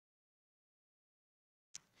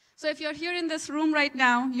So if you're here in this room right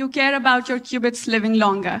now, you care about your qubits living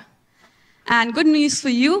longer. And good news for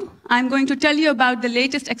you, I'm going to tell you about the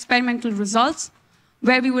latest experimental results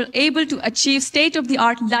where we were able to achieve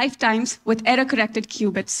state-of-the-art lifetimes with error-corrected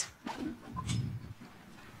qubits.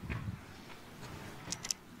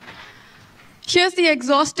 Here's the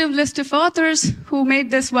exhaustive list of authors who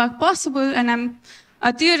made this work possible, and I'm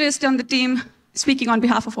a theorist on the team speaking on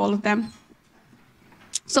behalf of all of them.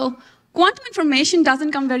 So quantum information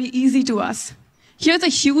doesn't come very easy to us. Here's a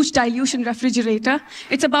huge dilution refrigerator.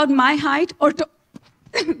 It's about my height or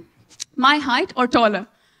taller.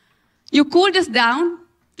 You cool this down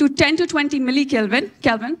to 10 to 20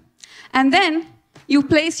 millikelvin, and then you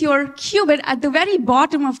place your qubit at the very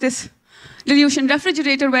bottom of this dilution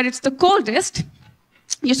refrigerator where it's the coldest,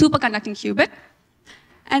 your superconducting qubit.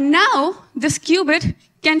 And now this qubit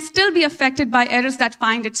can still be affected by errors that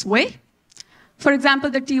find its way. For example,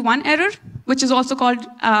 the T1 error, which is also called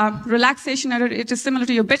relaxation error. It is similar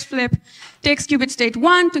to your bit flip, takes qubit state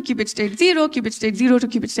 1 to qubit state 0, qubit state 0 to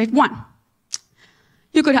qubit state 1.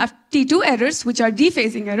 You could have T2 errors, which are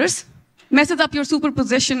dephasing errors, messes up your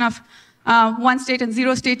superposition of 1 state and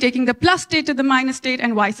 0 state, taking the plus state to the minus state,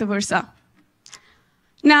 and vice versa.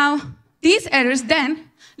 Now, these errors then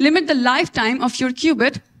limit the lifetime of your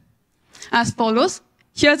qubit as follows.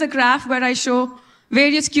 Here's a graph where I show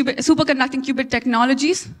various superconducting qubit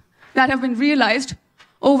technologies that have been realized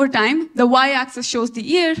over time. The y-axis shows the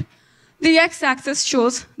year. The x-axis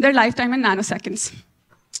shows their lifetime in nanoseconds.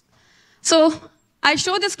 So I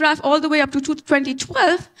show this graph all the way up to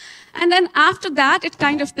 2012, and then after that, it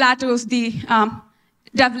kind of plateaus the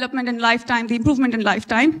development in lifetime, the improvement in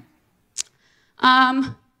lifetime.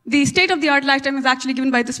 The state-of-the-art lifetime is actually given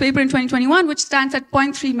by this paper in 2021, which stands at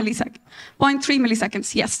 0.3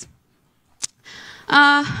 milliseconds, yes.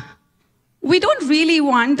 We don't really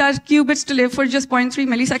want our qubits to live for just 0.3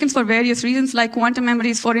 milliseconds for various reasons, like quantum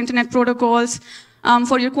memories for internet protocols,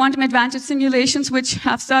 for your quantum advantage simulations, which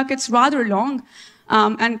have circuits rather long.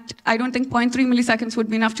 And I don't think 0.3 milliseconds would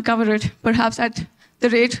be enough to cover it, perhaps at the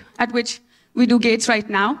rate at which we do gates right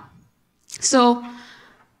now. So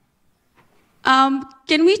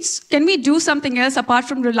can we do something else apart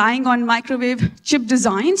from relying on microwave chip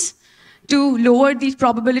designs to lower the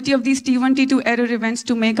probability of these T1, T2 error events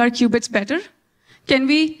to make our qubits better? Can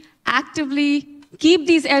we actively keep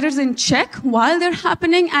these errors in check while they're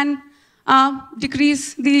happening and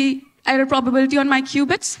decrease the error probability on my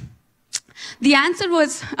qubits? The answer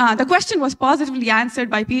was, the question was positively answered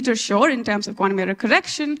by Peter Shor in terms of quantum error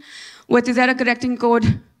correction with his error correcting code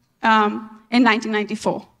in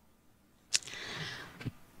 1994.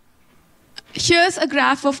 Here's a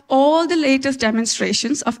graph of all the latest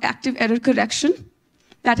demonstrations of active error correction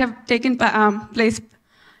that have taken place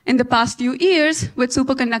in the past few years with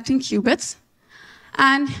superconducting qubits.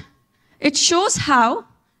 And it shows how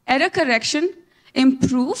error correction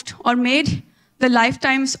improved or made the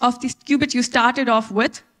lifetimes of the qubits you started off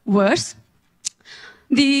with worse.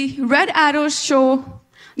 The red arrows show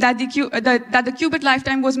that the qubit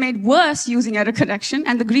lifetime was made worse using error correction,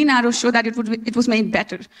 and the green arrows show that it was made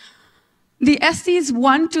better. The SCs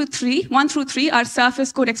 1 through 3 are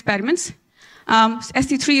surface code experiments.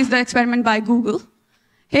 SC3 is the experiment by Google.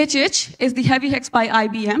 HH is the heavy hex by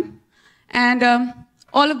IBM. And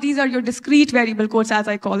all of these are your discrete variable codes, as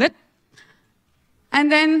I call it.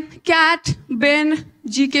 And then CAT, BIN,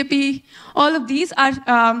 GKP, all of these are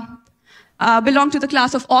belong to the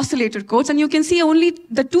class of oscillator codes. And you can see only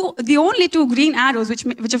the only two green arrows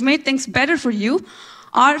which have made things better for you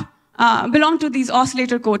belong to these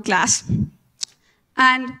oscillator code class.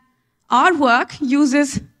 And our work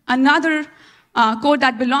uses another code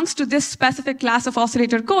that belongs to this specific class of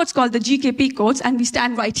oscillator codes called the GKP codes, and we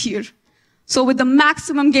stand right here. So with the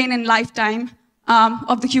maximum gain in lifetime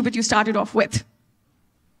of the qubit you started off with.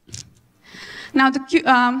 Now the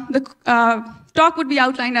talk would be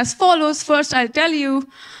outlined as follows. First, I'll tell you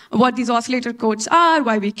what these oscillator codes are,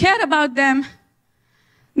 why we care about them.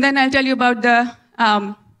 Then I'll tell you about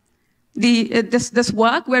this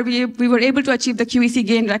work where we were able to achieve the QEC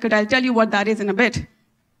gain record. I'll tell you what that is in a bit.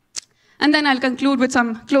 And then I'll conclude with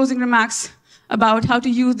some closing remarks about how to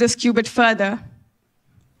use this qubit further.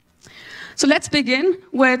 So let's begin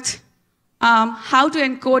with how to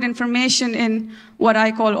encode information in what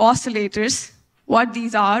I call oscillators, what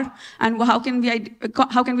these are, and how can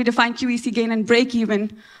we define QEC gain and break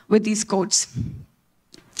even with these codes.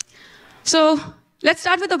 So let's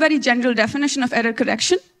start with a very general definition of error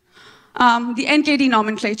correction. The NKD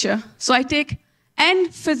nomenclature. So I take n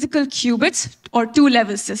physical qubits, or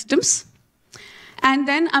two-level systems, and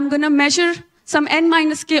then I'm going to measure some n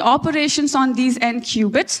minus k operations on these n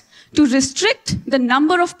qubits to restrict the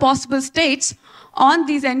number of possible states on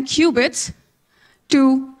these n qubits to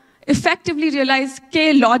effectively realize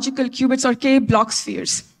k logical qubits or k block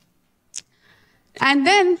spheres. And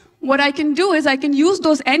then what I can do is I can use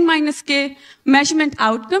those n minus k measurement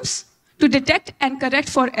outcomes to detect and correct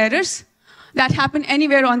for errors that happen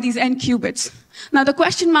anywhere on these n qubits. Now the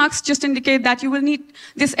question marks just indicate that you will need,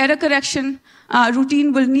 this error correction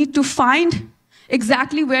routine will need to find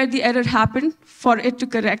exactly where the error happened for it to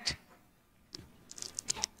correct.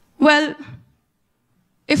 Well,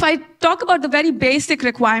 if I talk about the very basic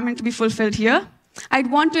requirement to be fulfilled here,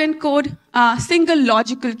 I'd want to encode a single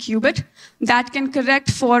logical qubit that can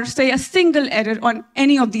correct for, say, a single error on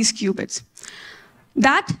any of these qubits.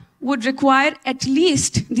 That would require at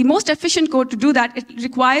least, the most efficient code to do that, it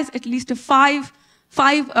requires at least five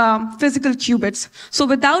physical qubits. So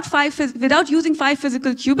without using 5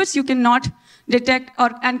 physical qubits, you cannot detect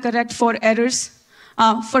and correct for errors,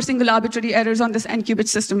 for single arbitrary errors on this n-qubit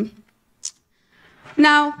system.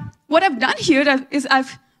 Now, what I've done here is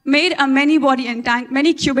I've made a many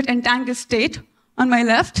qubit entangled state on my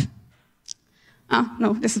left.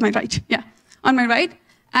 No, this is my right, yeah, on my right.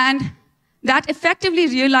 And that effectively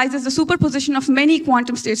realizes the superposition of many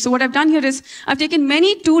quantum states. So what I've done here is I've taken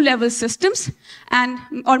many two-level systems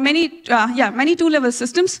many two-level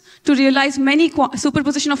systems to realize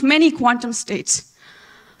superposition of many quantum states.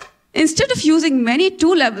 Instead of using many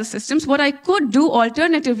two-level systems, what I could do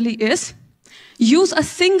alternatively is use a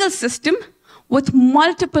single system with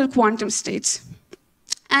multiple quantum states.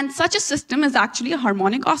 And such a system is actually a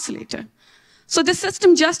harmonic oscillator. So this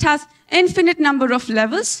system just has infinite number of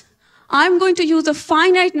levels. I'm going to use a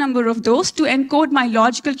finite number of those to encode my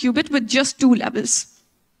logical qubit with just 2 levels.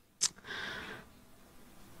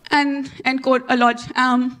 And encode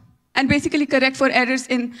and basically correct for errors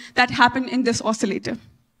that happen in this oscillator.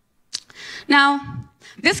 Now,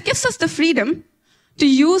 this gives us the freedom to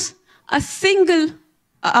use a single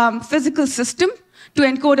physical system to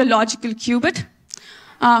encode a logical qubit,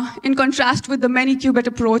 in contrast with the many qubit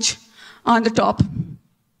approach on the top.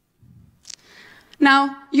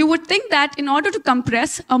 Now, you would think that in order to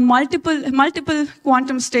compress a multiple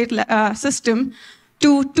quantum state system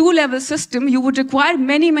to 2-level system, you would require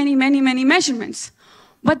many measurements.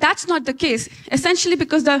 But that's not the case, essentially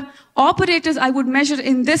because the operators I would measure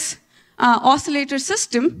in this oscillator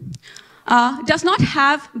system does not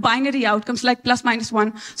have binary outcomes like plus minus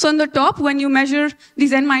 1. So on the top, when you measure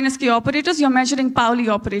these n minus k operators, you're measuring Pauli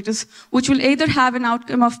operators, which will either have an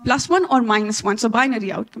outcome of plus 1 or minus 1, so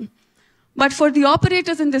binary outcome. But for the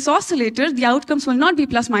operators in this oscillator, the outcomes will not be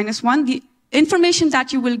plus minus 1. The information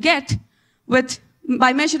that you will get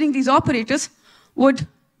by measuring these operators would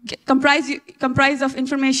comprise of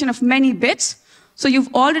information of many bits. So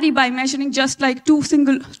you've already, by measuring just like two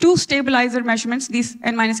stabilizer measurements, these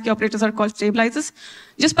n minus k operators are called stabilizers,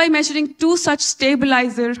 just by measuring 2 such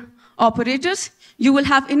stabilizer operators, you will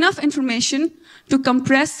have enough information to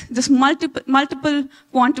compress this multiple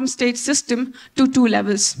quantum state system to 2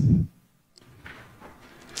 levels.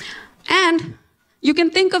 And you can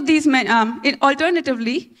think of these,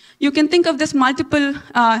 alternatively, you can think of this multiple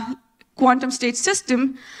quantum state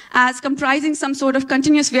system as comprising some sort of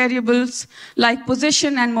continuous variables like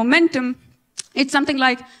position and momentum. It's something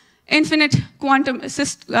like infinite quantum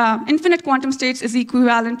states is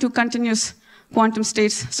equivalent to continuous quantum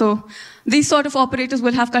states. So these sort of operators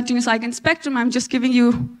will have continuous eigenspectrum. I'm just giving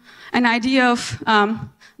you an idea of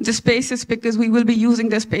the spaces because we will be using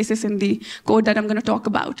the spaces in the code that I'm going to talk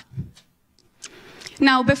about.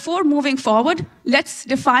 Now, before moving forward, let's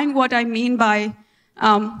define what I mean by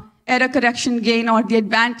error correction gain or the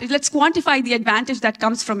advantage. Let's quantify the advantage that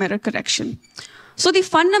comes from error correction. So the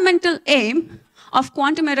fundamental aim of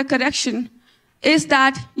quantum error correction is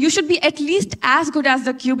that you should be at least as good as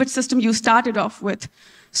the qubit system you started off with.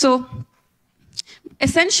 So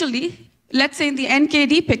essentially, let's say in the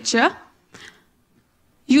NKD picture,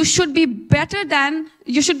 you should be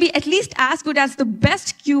at least as good as the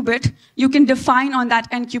best qubit you can define on that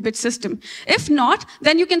n qubit system. If not,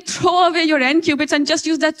 then you can throw away your n qubits and just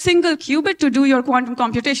use that single qubit to do your quantum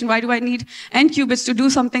computation. Why do I need n qubits to do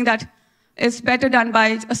something that is better done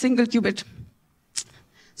by a single qubit?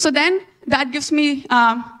 So then that gives me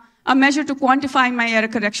a measure to quantify my error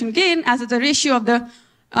correction gain as the ratio of the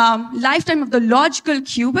lifetime of the logical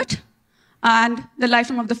qubit and the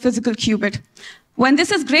lifetime of the physical qubit. When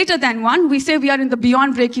this is greater than 1, we say we are in the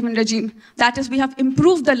beyond break-even regime. That is, we have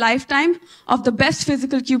improved the lifetime of the best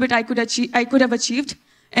physical qubit I could have achieved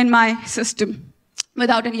in my system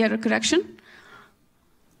without any error correction.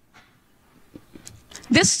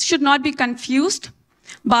 This should not be confused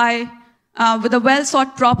by with a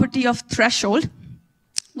well-sought property of threshold,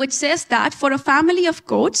 which says that for a family of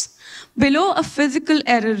codes below a physical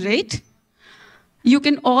error rate, you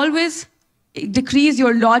can always decrease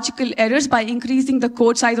your logical errors by increasing the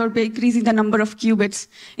code size or by increasing the number of qubits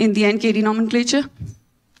in the NKD nomenclature.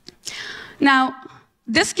 Now,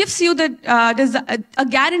 this gives you a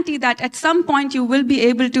guarantee that at some point you will be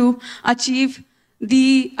able to achieve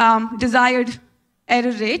the desired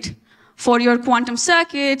error rate for your quantum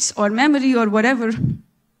circuits or memory or whatever.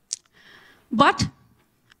 But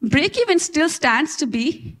break-even still stands to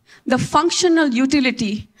be the functional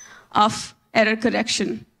utility of error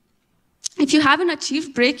correction. If you haven't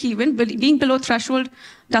achieved break-even, being below threshold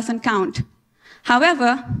doesn't count.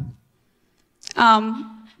 However,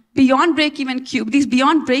 beyond break-even these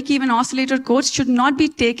beyond break-even oscillator codes should not be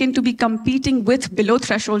taken to be competing with below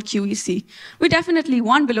threshold QEC. We definitely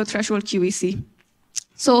want below threshold QEC.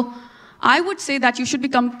 So I would say that you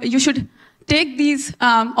should take these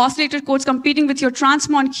oscillator codes competing with your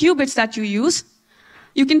transmon qubits that you use.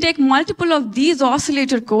 You can take multiple of these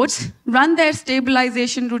oscillator codes, run their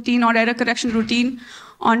stabilization routine or error correction routine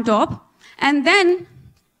on top, and then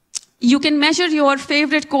you can measure your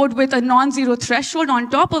favorite code with a non-zero threshold on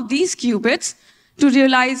top of these qubits to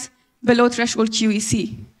realize below threshold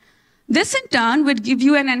QEC. This in turn would give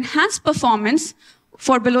you an enhanced performance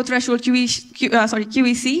for below threshold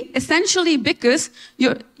QEC, essentially because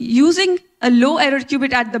you're using a low error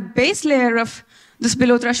qubit at the base layer of this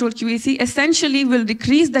below threshold QEC essentially will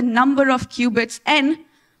decrease the number of qubits n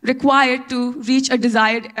required to reach a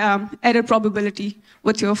desired error probability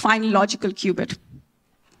with your final logical qubit.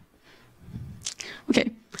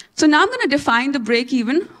 Okay, so now I'm going to define the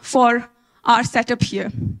break-even for our setup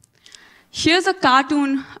here. Here's a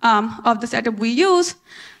cartoon of the setup we use.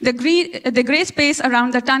 The gray space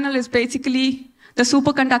around the tunnel is basically the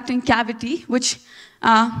superconducting cavity, which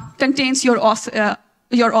contains your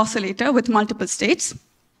oscillator with multiple states.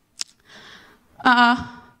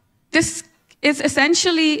 This is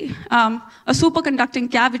essentially a superconducting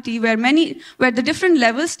cavity where the different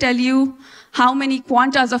levels tell you how many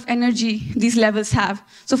quantas of energy these levels have.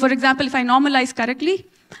 So for example, if I normalize correctly,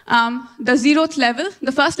 the 0th level,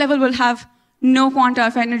 the first level will have no quanta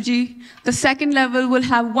of energy. The second level will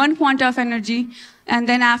have 1 quanta of energy. And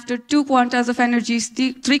then after 2 quantas of energy,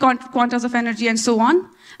 3 quantas of energy, and so on.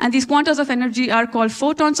 And these quantas of energy are called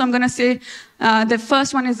photons. So I'm going to say the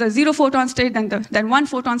first one is the 0 photon state, then 1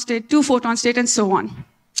 photon state, 2 photon state, and so on.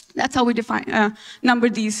 That's how we define, number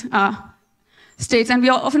these states. And we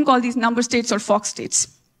often call these number states or Fock states.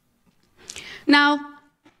 Now,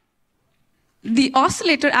 the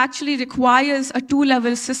oscillator actually requires a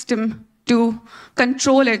 2-level system to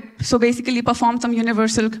control it, so basically perform some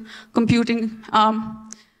universal computing.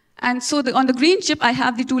 And so on the green chip, I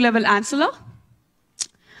have the 2-level ancilla,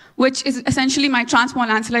 which is essentially my transmon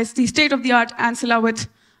ancilla. It's the state-of-the-art ancilla with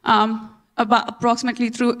about approximately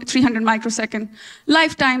 300 microsecond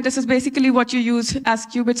lifetime. This is basically what you use as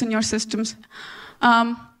qubits in your systems.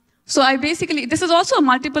 So this is also a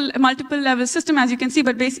multiple level system, as you can see,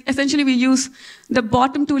 but essentially we use the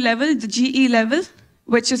bottom 2 level, the GE level,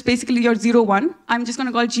 which is basically your 0, 1. I'm just going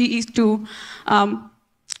to call GE to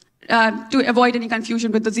avoid any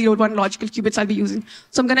confusion with the 0, 1 logical qubits I'll be using.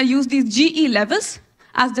 So I'm going to use these GE levels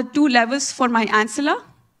as the 2 levels for my ancilla,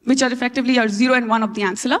 which are effectively your 0 and 1 of the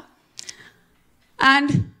ancilla.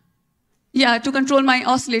 And yeah, to control my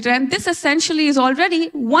oscillator. And this essentially is already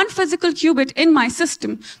 1 physical qubit in my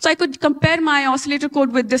system. So I could compare my oscillator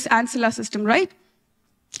code with this ancilla system, right?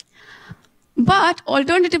 But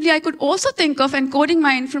alternatively, I could also think of encoding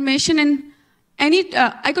my information in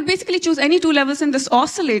I could basically choose any 2 levels in this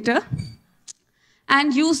oscillator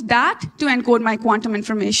and use that to encode my quantum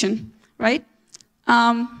information, right?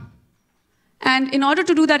 And in order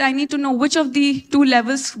to do that, I need to know which of the 2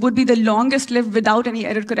 levels would be the longest lived without any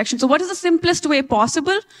error correction. So what is the simplest way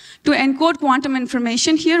possible to encode quantum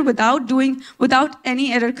information here without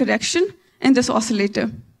any error correction in this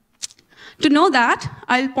oscillator? To know that,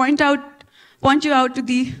 I'll point you out to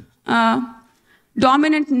the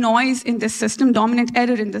dominant noise in this system, dominant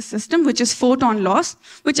error in this system, which is photon loss,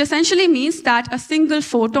 which essentially means that a single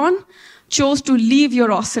photon chose to leave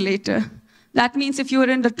your oscillator. That means if you are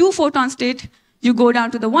in the 2 photon state, you go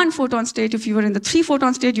down to the 1 photon state. If you are in the 3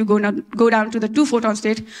 photon state, you go down to the 2 photon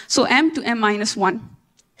state. So m to m minus 1.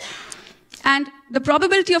 And the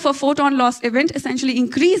probability of a photon loss event essentially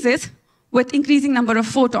increases with increasing number of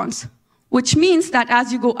photons, which means that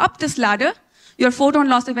as you go up this ladder, your photon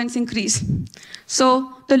loss events increase.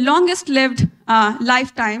 So the longest lived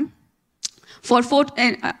lifetime for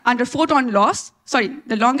under photon loss,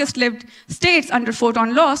 the longest lived states under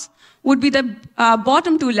photon loss would be the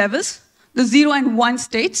bottom 2 levels, the 0 and 1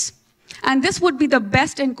 states. And this would be the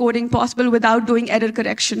best encoding possible without doing error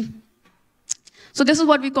correction. So this is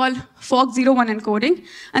what we call FOG01 encoding.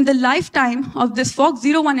 And the lifetime of this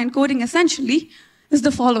FOG01 encoding essentially is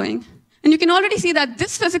the following. And you can already see that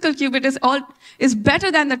this physical qubit is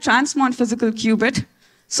better than the transmon physical qubit.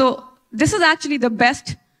 So this is actually the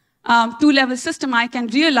best two-level system I can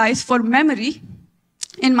realize for memory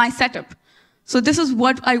in my setup. So this is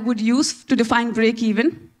what I would use to define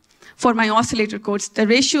break-even for my oscillator codes. The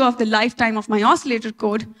ratio of the lifetime of my oscillator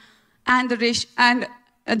code and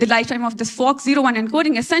the lifetime of this FOG01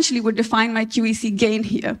 encoding essentially would define my QEC gain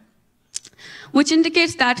here, which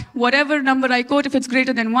indicates that whatever number I quote, if it's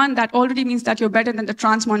greater than 1, that already means that you're better than the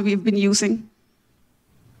transmon we've been using.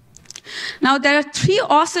 Now, there are 3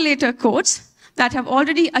 oscillator codes that have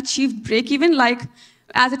already achieved break-even, like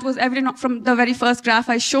as it was evident from the very first graph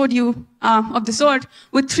I showed you of the sort,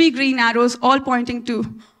 with 3 green arrows all pointing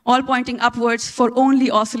upwards for only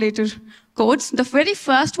oscillator codes. The very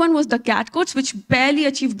first one was the CAT codes, which barely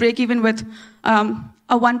achieved break-even with a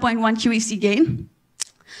 1.1 QEC gain.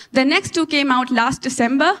 The next 2 came out last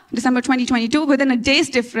December 2022, within a day's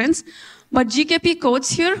difference. But GKP codes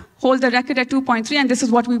here hold the record at 2.3, and this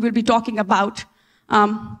is what we will be talking about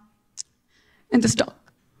in this talk.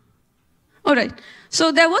 All right. So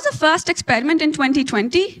there was a first experiment in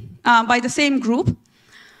 2020 by the same group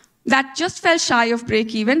that just fell shy of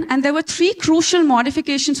break-even, and there were 3 crucial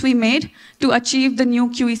modifications we made to achieve the new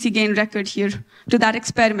QEC gain record here to that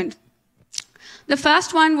experiment. The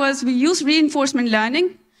first one was we used reinforcement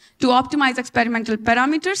learning to optimize experimental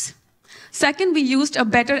parameters. Second, we used a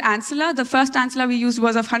better ancilla. The first ancilla we used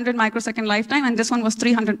was of 100 microsecond lifetime, and this one was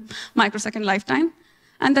 300 microsecond lifetime.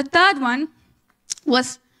 And the third one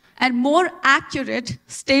was a more accurate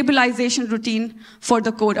stabilization routine for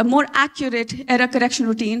the code, a more accurate error correction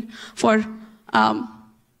routine for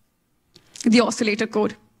the oscillator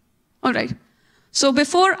code. All right. So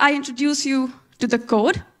before I introduce you to the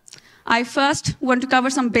code, I first want to cover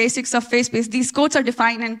some basics of phase space. These codes are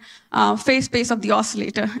defined in phase space of the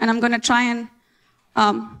oscillator, and I'm going to try and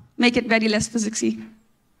make it very less physicsy.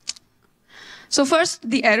 So first,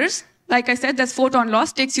 the errors. Like I said, there's photon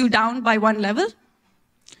loss, takes you down by 1 level.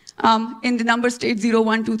 In the number state 0,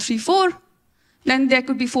 1, 2, 3, 4. Then there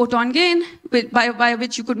could be photon gain, by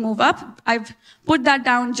which you could move up. I've put that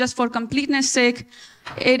down just for completeness sake.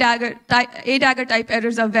 A-dagger type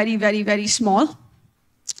errors are very, very, very small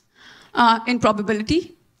in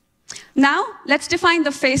probability. Now, let's define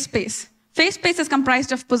the phase space. Phase space is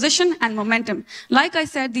comprised of position and momentum. Like I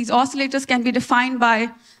said, these oscillators can be defined by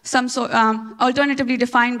some, alternatively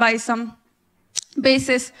defined by some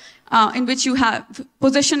basis in which you have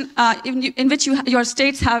position, in which your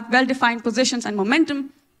states have well-defined positions and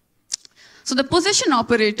momentum. So the position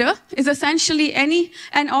operator is essentially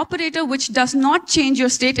an operator which does not change your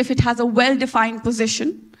state if it has a well-defined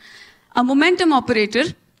position. A momentum operator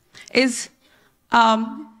is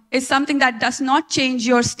something that does not change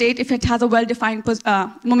your state if it has a well-defined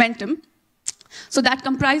momentum. So that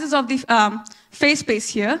comprises of the phase space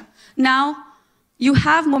here. Now, you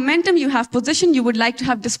have momentum, you have position, you would like to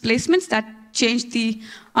have displacements that change the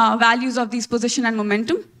values of these position and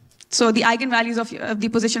momentum. So the eigenvalues of the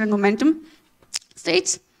position and momentum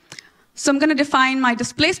states. So I'm going to define my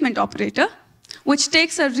displacement operator, which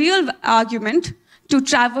takes a real argument to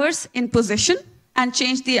traverse in position and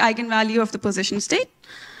change the eigenvalue of the position state.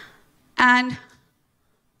 And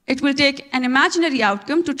it will take an imaginary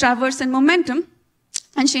outcome to traverse in momentum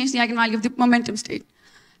and change the eigenvalue of the momentum state.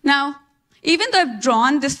 Now, even though I've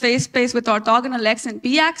drawn this phase space with orthogonal x and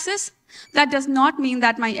p axis, that does not mean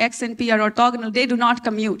that my x and p are orthogonal. They do not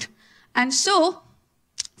commute. And so,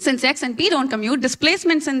 since x and p don't commute,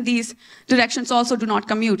 displacements in these directions also do not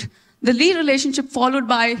commute. The Lie relationship followed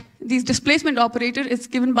by these displacement operator is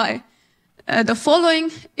given by the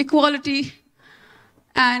following equality,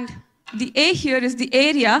 and the A here is the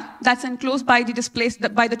area that's enclosed by the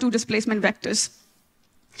 2 displacement vectors.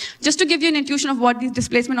 Just to give you an intuition of what these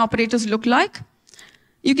displacement operators look like,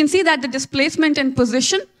 you can see that the displacement in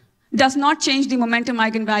position does not change the momentum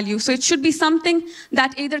eigenvalue. So it should be something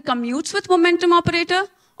that either commutes with momentum operator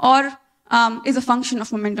or is a function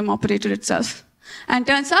of momentum operator itself. And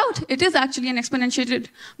turns out it is actually an exponentiated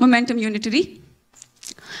momentum unitary.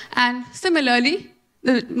 And similarly,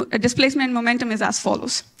 the displacement and momentum is as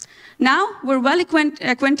follows. Now we're well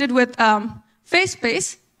acquainted with phase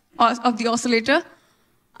space of the oscillator.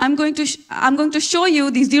 I'm going to show you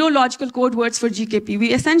these 0 logical code words for GKP.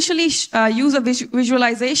 We essentially use a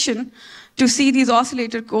visualization to see these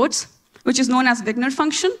oscillator codes, which is known as Wigner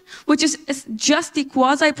function, which is just the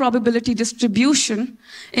quasi-probability distribution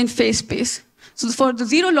in phase space. So for the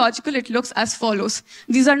zero logical, it looks as follows.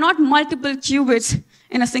 These are not multiple qubits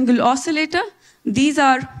in a single oscillator. These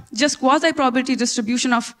are just quasi-probability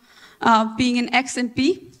distribution of being in X and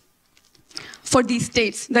P for these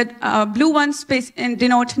states. The blue ones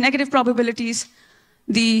denote negative probabilities.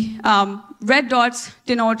 The red dots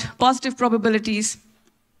denote positive probabilities.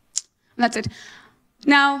 That's it.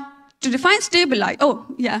 Now, to define stabilize,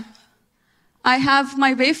 I have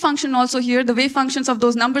my wave function also here. The wave functions of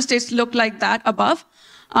those number states look like that above.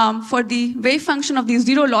 For the wave function of the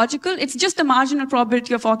zero logical, it's just the marginal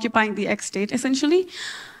probability of occupying the X state, essentially.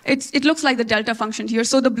 It looks like the delta function here.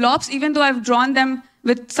 So the blobs, even though I've drawn them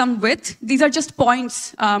with some width, these are just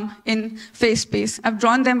points in phase space. I've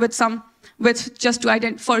drawn them with some width just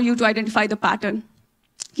for you to identify the pattern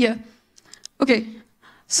here. Okay,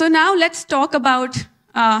 so now let's talk about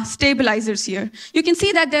stabilizers here. You can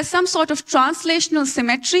see that there's some sort of translational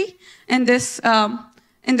symmetry in this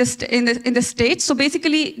state. So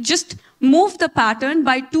basically, just move the pattern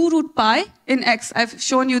by 2 root pi in X. I've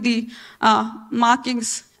shown you the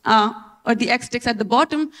markings or the X sticks at the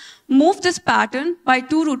bottom. Move this pattern by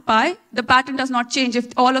 2 root pi. The pattern does not change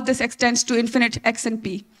if all of this extends to infinite X and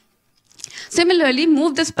P. Similarly,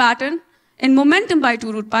 move this pattern in momentum by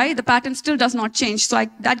 2 root pi, the pattern still does not change. So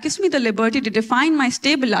that gives me the liberty to define my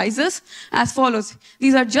stabilizers as follows.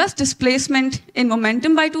 These are just displacement in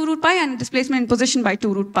momentum by 2 root pi and displacement in position by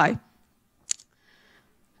 2 root pi.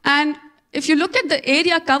 And if you look at the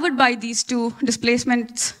area covered by these two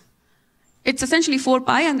displacements, it's essentially 4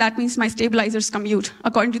 pi, and that means my stabilizers commute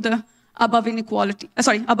according to the above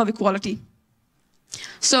equality.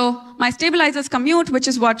 So my stabilizers commute, which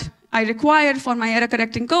is what I require for my error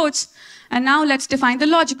correcting codes. And now let's define the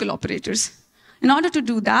logical operators. In order to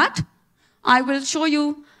do that, I will show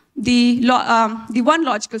you the one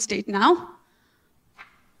logical state now,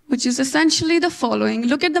 which is essentially the following.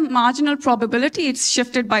 Look at the marginal probability. It's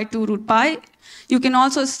shifted by 2 root pi. You can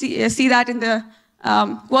also see that in the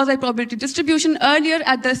quasi-probability distribution. Earlier,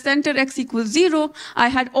 at the center X equals 0, I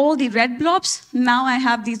had all the red blobs. Now I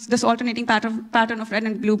have this alternating pattern of red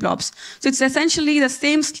and blue blobs. So it's essentially the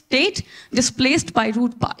same state displaced by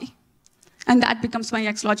root pi. And that becomes my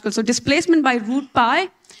X logical. So displacement by root pi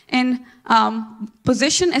in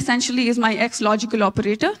position essentially is my X logical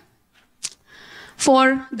operator.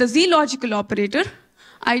 For the Z logical operator,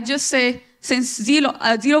 I just say, since 0,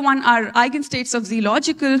 1 are eigenstates of Z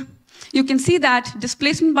logical, you can see that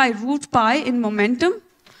displacement by root pi in momentum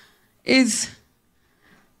is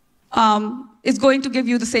going to give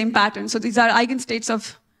you the same pattern. So these are eigenstates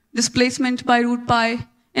of displacement by root pi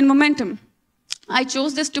in momentum. I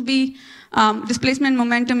chose this to be displacement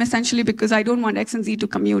momentum essentially because I don't want X and Z to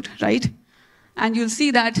commute, right? And you'll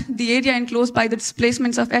see that the area enclosed by the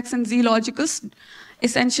displacements of X and Z logicals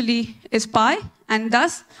essentially is pi, and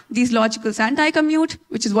thus these logicals anti-commute,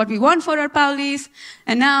 which is what we want for our Paulis.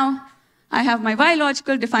 And now I have my Y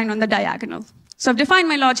logical defined on the diagonal. So I've defined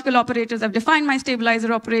my logical operators, I've defined my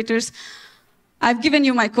stabilizer operators, I've given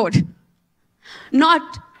you my code. Not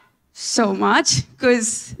so much,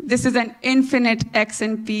 because this is an infinite X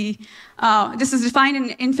and P. This is defined in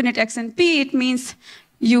infinite X and P. It means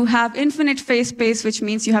you have infinite phase space, which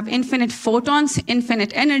means you have infinite photons,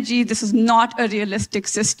 infinite energy. This is not a realistic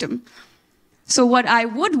system. So what I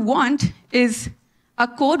would want is a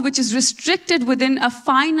code which is restricted within a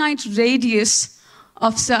finite radius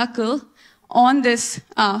of circle on this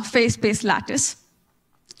phase space lattice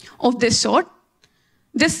of this sort.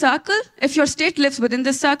 This circle, if your state lives within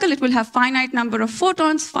this circle, it will have finite number of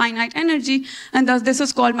photons, finite energy, and thus this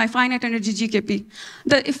is called my finite energy GKP.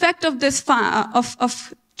 The effect of this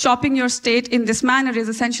of chopping your state in this manner is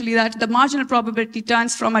essentially that the marginal probability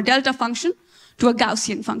turns from a delta function to a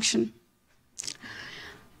Gaussian function.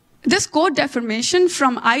 This code deformation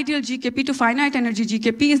from ideal GKP to finite energy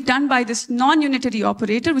GKP is done by this non-unitary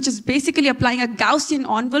operator, which is basically applying a Gaussian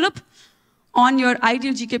envelope on your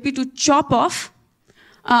ideal GKP to chop off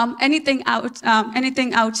anything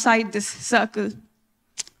outside this circle.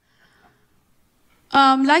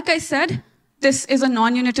 Like I said, this is a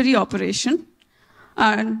non-unitary operation.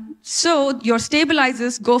 So your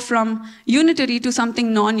stabilizers go from unitary to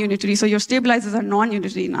something non-unitary. So your stabilizers are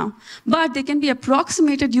non-unitary now. But they can be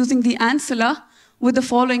approximated using the ancilla with the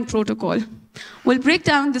following protocol. We'll break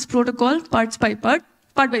down this protocol part by part.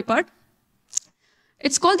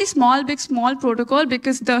 It's called the small, big, small protocol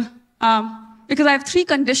because I have 3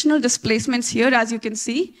 conditional displacements here, as you can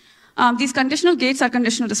see. These conditional gates are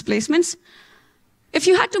conditional displacements. If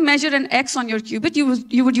you had to measure an X on your qubit,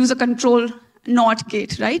 you would use a control NOT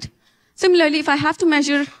gate, right? Similarly, if I have to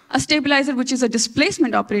measure a stabilizer, which is a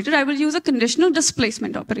displacement operator, I will use a conditional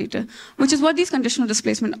displacement operator, which is what these conditional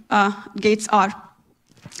displacement gates are.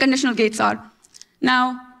 Conditional gates are. Now,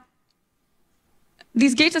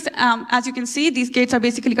 these gates, as you can see, these gates are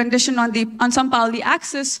basically conditioned on some Pauli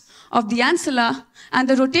axis of the ancilla, and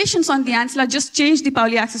the rotations on the ancilla just change the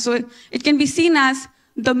Pauli axis. So it can be seen as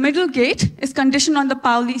the middle gate is conditioned on the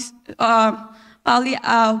Pauli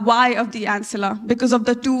y of the ancilla because of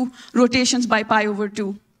the 2 rotations by pi over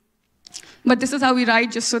 2. But this is how we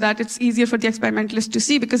write, just so that it's easier for the experimentalist to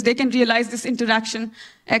see, because they can realize this interaction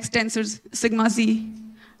x tensors sigma z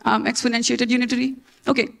exponentiated unitary.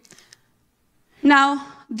 Okay. Now,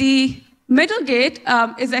 the middle gate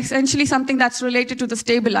is essentially something that's related to the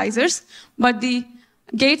stabilizers, but the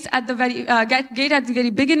gates at the gate at the very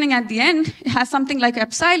beginning, at the end, has something like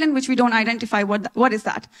epsilon, which we don't identify what is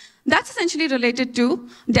that. That's essentially related to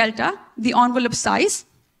delta, the envelope size,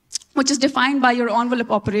 which is defined by your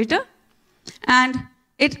envelope operator. And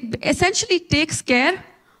it essentially takes care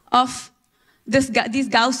of these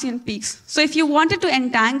Gaussian peaks. So if you wanted to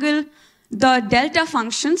entangle the delta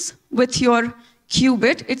functions with your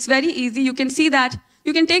qubit, it's very easy. You can see that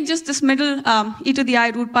you can take just this middle e to the I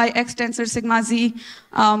root pi x tensor sigma z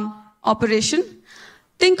operation.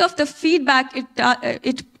 Think of the feedback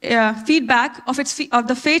feedback of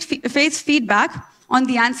the phase feedback on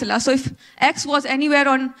the ancilla. So if x was anywhere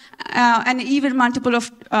on an even multiple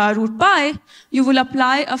of root pi, you will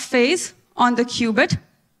apply a phase on the qubit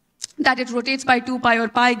that it rotates by 2 pi or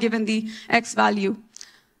pi given the x value.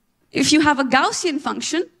 If you have a Gaussian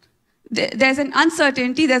function, there's an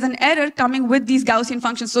uncertainty, there's an error coming with these Gaussian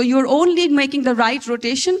functions. So you're only making the right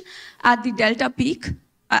rotation at the delta peak,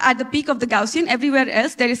 at the peak of the Gaussian. Everywhere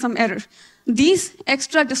else, there is some error. These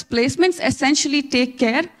extra displacements essentially take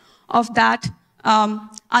care of that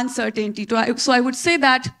uncertainty. So I would say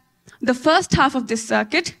that the first half of this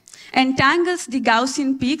circuit entangles the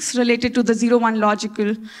Gaussian peaks related to the 0-1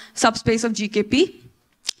 logical subspace of GKP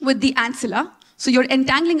with the ancilla. So you're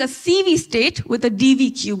entangling a CV state with a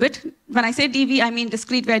DV qubit. When I say DV, I mean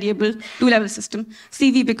discrete variable, 2-level system.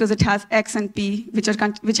 CV because it has X and P, which have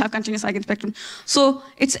continuous eigenspectrum. So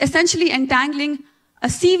it's essentially entangling a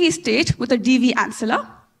CV state with a DV ancilla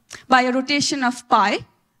by a rotation of pi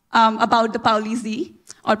about the Pauli Z,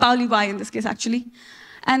 or Pauli Y in this case, actually.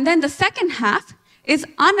 And then the second half is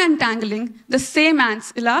unentangling the same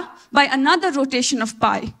ancilla by another rotation of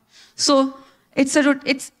pi. So it's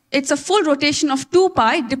a full rotation of 2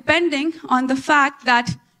 pi, depending on the fact that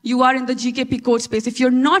you are in the GKP code space. If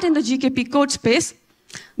you're not in the GKP code space,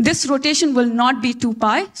 this rotation will not be 2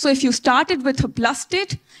 pi. So if you started with a plus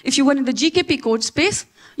state, if you were in the GKP code space,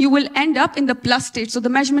 you will end up in the plus state. So the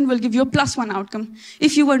measurement will give you a +1 outcome.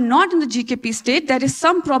 If you were not in the GKP state, there is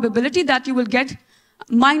some probability that you will get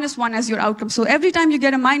 -1 as your outcome. So every time you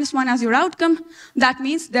get a -1 as your outcome, that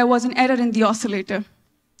means there was an error in the oscillator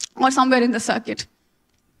or somewhere in the circuit.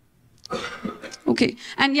 Okay,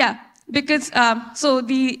 and yeah, because so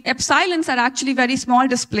the epsilons are actually very small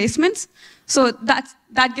displacements. So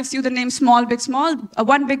that gives you the name small, big, small,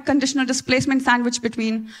 one big conditional displacement sandwiched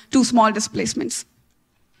between 2 small displacements.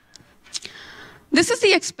 This is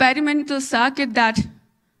the experimental circuit that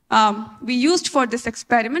we used for this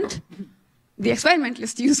experiment. The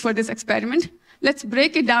experimentalist used for this experiment. Let's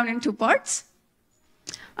break it down into parts.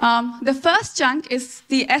 The first chunk is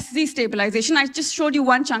the SZ stabilization. I just showed you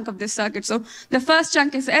one chunk of this circuit. So the first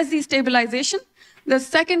chunk is SZ stabilization. The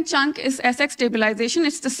second chunk is SX stabilization.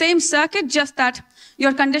 It's the same circuit, just that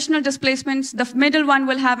your conditional displacements, the middle one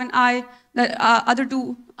will have an I, the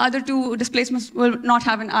other two displacements will not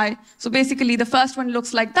have an I. So basically, the first one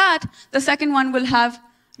looks like that. The second one will have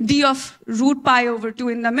d of root pi over 2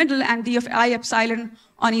 in the middle and d of I epsilon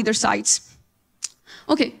on either sides.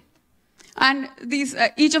 Okay. And these,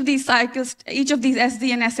 each of these cycles, each of these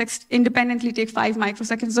SD and SX independently take 5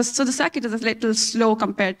 microseconds. So the circuit is a little slow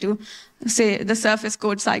compared to, say, the surface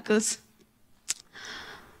code cycles.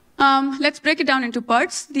 Let's break it down into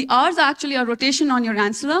parts. The R's are actually a rotation on your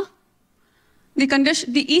ancilla. The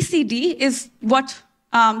ECD is what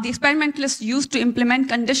the experimentalists used to implement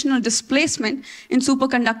conditional displacement in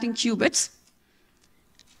superconducting qubits.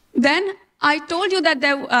 Then I told you that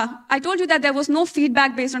there was no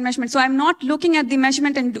feedback based on measurement. So I'm not looking at the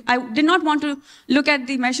measurement, and I did not want to look at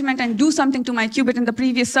the measurement and do something to my qubit in the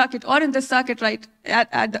previous circuit or in this circuit right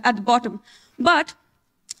at the bottom. But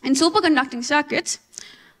in superconducting circuits,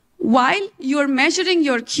 while you're measuring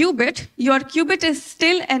your qubit is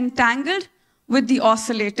still entangled with the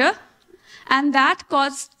oscillator, And that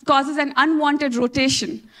causes an unwanted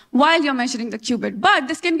rotation while you're measuring the qubit. But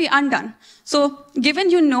this can be undone. So given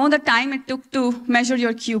you know the time it took to measure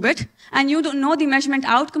your qubit, and you don't know the measurement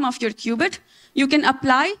outcome of your qubit, you can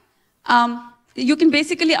apply, you can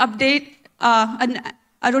basically update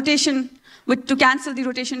a rotation to cancel the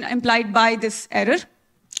rotation implied by this error.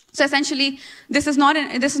 So essentially, this is not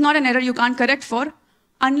an error you can't correct for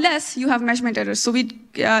unless you have measurement errors. So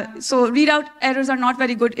readout errors are not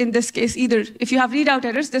very good in this case either. If you have readout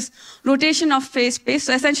errors, this rotation of phase space,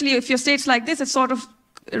 so essentially if your state's like this, it sort of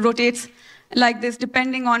rotates like this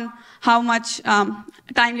depending on how much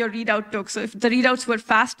time your readout took. So if the readouts were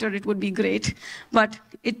faster, it would be great. But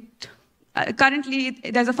currently,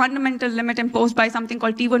 there's a fundamental limit imposed by something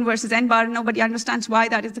called T1 versus N bar. Nobody understands why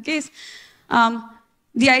that is the case.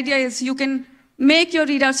 The idea is you can make your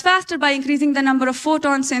readouts faster by increasing the number of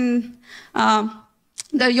photons in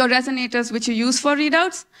your resonators which you use for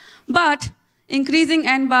readouts, but increasing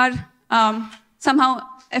N bar somehow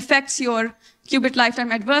affects your qubit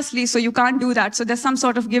lifetime adversely, so you can't do that. So there's some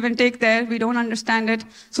sort of give and take there. We don't understand it,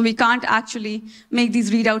 so we can't actually make these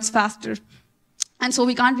readouts faster. And so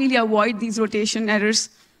we can't really avoid these rotation errors.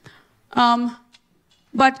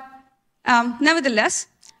 Nevertheless,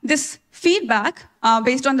 this feedback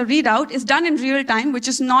based on the readout is done in real time, which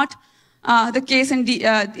is not the case in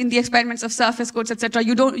the experiments of surface codes, etc.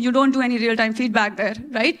 You don't do any real-time feedback there,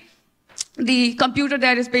 right? The computer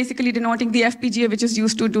there is basically denoting the FPGA, which is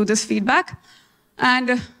used to do this feedback.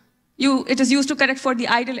 And it is used to correct for the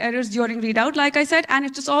idle errors during readout, like I said, and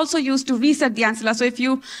it is also used to reset the ancilla. So if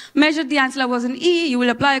you measured the ancilla was an E, you will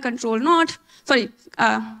apply a control NOT, a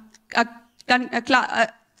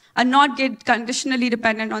NOT gate conditionally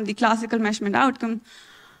dependent on the classical measurement outcome.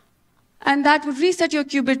 And that would reset your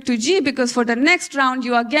qubit to G, because for the next round,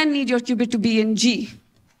 you again need your qubit to be in G.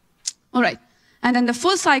 All right. And then the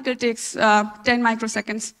full cycle takes 10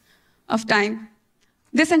 microseconds of time.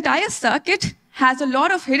 This entire circuit has a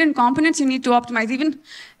lot of hidden components you need to optimize. Even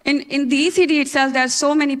in the ECD itself, there are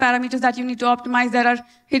so many parameters that you need to optimize. There are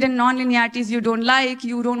hidden nonlinearities you don't like,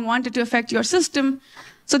 you don't want it to affect your system.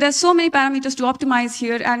 So there's so many parameters to optimize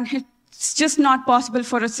here, and it's just not possible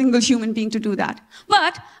for a single human being to do that.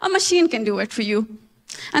 But a machine can do it for you.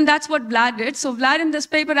 And that's what Vlad did. So Vlad in this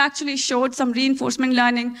paper actually showed some reinforcement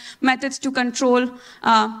learning methods to control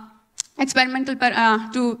experimental,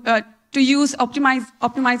 to use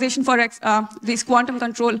optimization for these quantum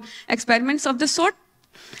control experiments of this sort.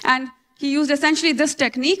 And he used essentially this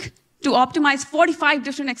technique to optimize 45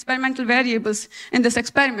 different experimental variables in this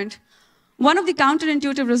experiment. One of the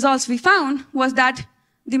counterintuitive results we found was that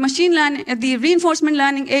the reinforcement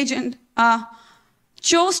learning agent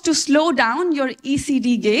chose to slow down your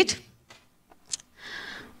ECD gate.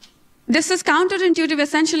 This is counterintuitive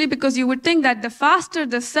essentially because you would think that the faster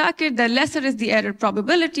the circuit, the lesser is the error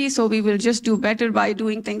probability, so we will just do better by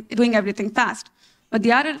doing everything fast. But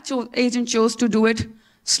the other agent chose to do it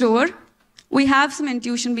slower. We have some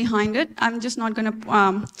intuition behind it. I'm just not going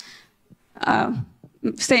to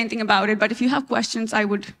say anything about it, but if you have questions, I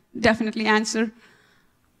would definitely answer.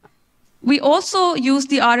 We also use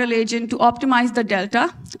the RL agent to optimize the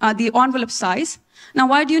delta, the envelope size. Now,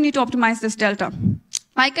 why do you need to optimize this delta?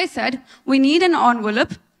 Like I said, we need an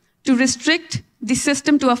envelope to restrict the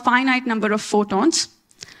system to a finite number of photons.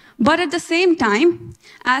 But at the same time,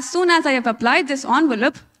 as soon as I have applied this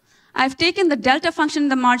envelope, I've taken the delta function in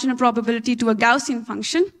the marginal probability to a Gaussian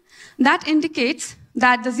function. That indicates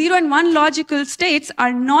that the 0 and 1 logical states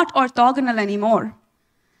are not orthogonal anymore.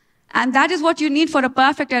 And that is what you need for a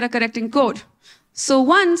perfect error-correcting code. So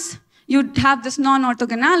once you have this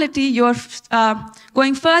non-orthogonality, you're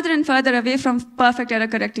going further and further away from perfect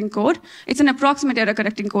error-correcting code. It's an approximate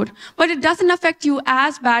error-correcting code. But it doesn't affect you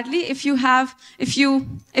as badly if your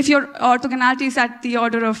orthogonality is at the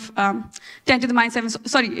order of 10 to the minus 7.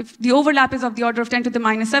 Sorry, if the overlap is of the order of 10 to the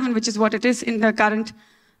minus 7, which is what it is in the current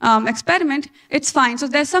experiment, it's fine. So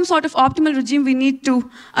there's some sort of optimal regime we need to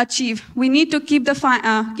achieve. We need to keep the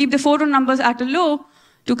photon numbers at a low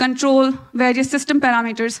to control various system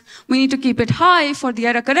parameters. We need to keep it high for the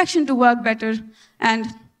error correction to work better.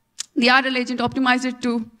 And the RL agent optimized it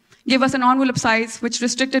to give us an envelope size, which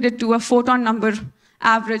restricted it to a photon number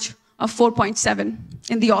average of 4.7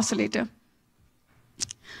 in the oscillator.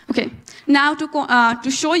 Okay, now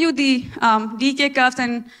to show you the decay curves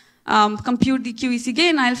and compute the QEC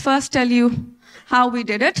gain, I'll first tell you how we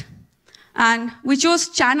did it. And we chose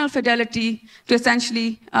channel fidelity to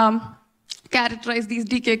essentially characterize these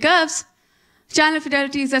decay curves. Channel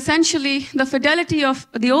fidelity is essentially the fidelity of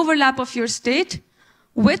the overlap of your state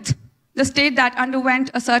with the state that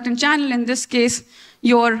underwent a certain channel. In this case,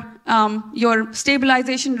 your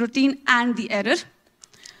stabilization routine and the error.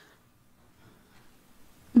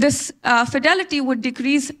 This fidelity would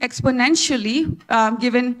decrease exponentially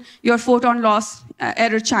given your photon loss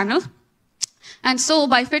error channel. And so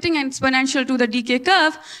by fitting an exponential to the decay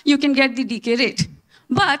curve, you can get the decay rate.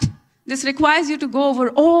 But this requires you to go over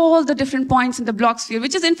all the different points in the block sphere,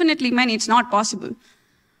 which is infinitely many. It's not possible.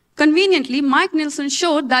 Conveniently, Mike Nielsen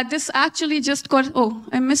showed that this actually just got, oh,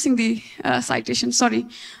 I'm missing the citation, sorry.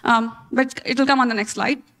 But it will come on the next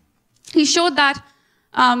slide. He showed that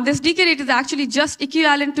this decay rate is actually just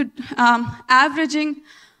equivalent to averaging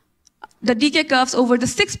the decay curves over the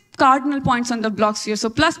 6 cardinal points on the block sphere. So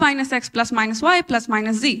plus minus x, plus minus y, plus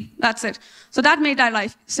minus z. That's it. So that made our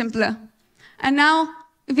life simpler. And now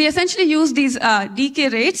we essentially use these decay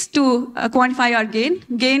rates to quantify our gain.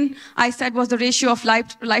 Gain, I said, was the ratio of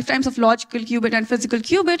lifetimes of logical qubit and physical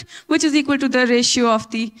qubit, which is equal to the ratio of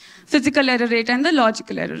the physical error rate and the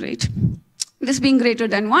logical error rate. This being greater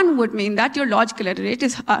than 1 would mean that your logical error rate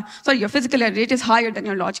is, your physical error rate is higher than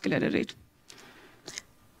your logical error rate.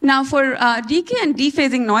 Now for decay and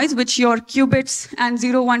dephasing noise, which your qubits and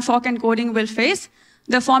 0-1 fork encoding will face,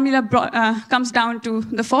 the formula comes down to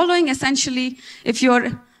the following. Essentially, if your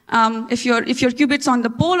qubit's on the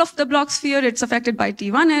pole of the block sphere, it's affected by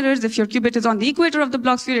T1 errors. If your qubit is on the equator of the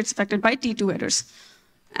block sphere, it's affected by T2 errors.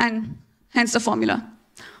 And hence the formula.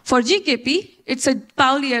 For GKP, it's a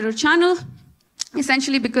Pauli error channel,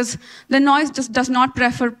 essentially because the noise just does not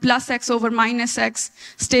prefer plus x over minus x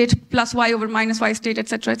state, plus y over minus y state,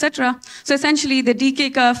 etc., etc. So essentially, the decay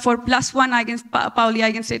curve for plus 1 Pauli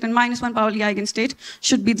eigenstate and minus 1 Pauli eigenstate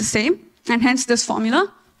should be the same, and hence this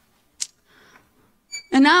formula.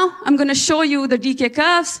 And now I'm going to show you the decay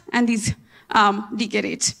curves and these decay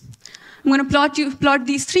rates. I'm going to plot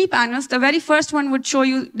these 3 panels. The very first one would show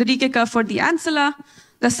you the decay curve for the ancilla.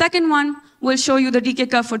 The second one will show you the decay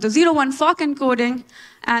curve for the 0-1 fork encoding,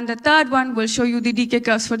 and the third one will show you the decay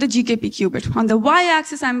curves for the GKP qubit. On the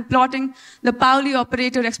y-axis, I'm plotting the Pauli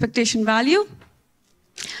operator expectation value,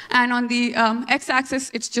 and on the x-axis,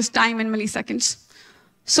 it's just time in milliseconds.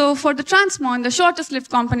 So for the transmon, the shortest lived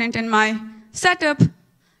component in my setup,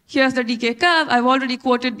 here's the decay curve. I've already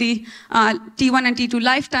quoted the T1 and T2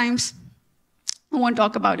 lifetimes. I won't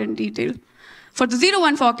talk about it in detail. For the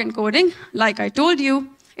 0-1 fork encoding, like I told you,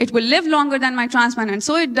 it will live longer than my transmon, and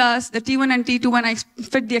so it does. The T1 and T2, when I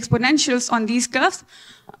fit the exponentials on these curves,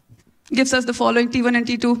 gives us the following T1 and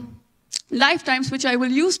T2 lifetimes, which I will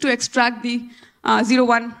use to extract the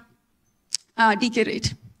 0-1 decay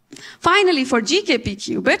rate. Finally, for GKP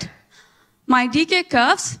qubit, my decay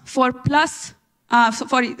curves for plus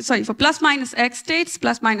minus x states,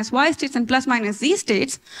 plus minus y states, and plus minus z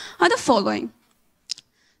states are the following.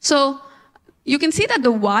 So you can see that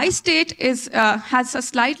the y state has a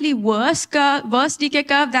slightly worse decay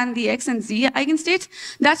curve than the x and z eigenstates.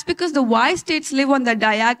 That's because the y states live on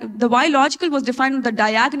the y logical was defined on the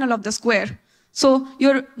diagonal of the square. So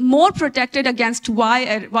you're more protected against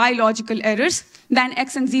y logical errors than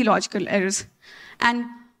x and z logical errors. And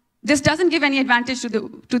this doesn't give any advantage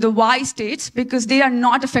to the y states because they are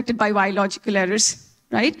not affected by y logical errors,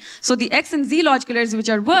 right? So the x and z logical errors, which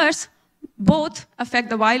are worse, both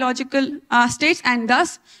affect the y logical states, and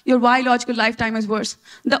thus your y logical lifetime is worse.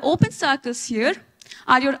 The open circles here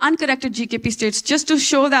are your uncorrected GKP states, just to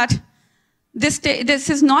show that this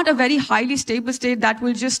is not a very highly stable state that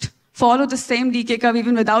will just follow the same decay curve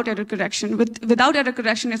even without error correction. Without error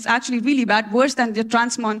correction, it's actually really bad, worse than the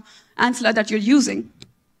transmon ancilla that you're using.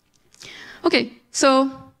 Okay,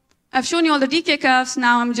 so I've shown you all the decay curves.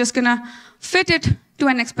 Now I'm just going to fit it to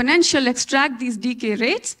an exponential, extract these decay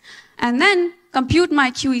rates, and then compute my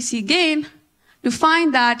QEC gain to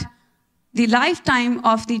find that the lifetime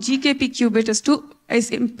of the GKP qubit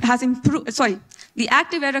has improved. Sorry, the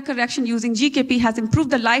active error correction using GKP has improved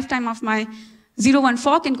the lifetime of my 0-1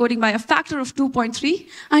 fork encoding by a factor of 2.3.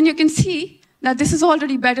 And you can see that this is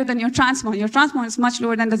already better than your transmon. Your transmon is much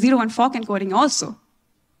lower than the 0-1 fork encoding also.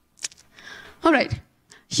 All right.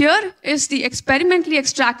 Here is the experimentally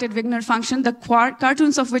extracted Wigner function, the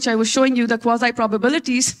cartoons of which I was showing you, the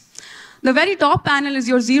quasi-probabilities. The very top panel is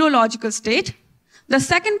your 0 logical state. The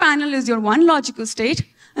second panel is your 1 logical state.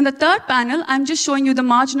 And the third panel, I'm just showing you the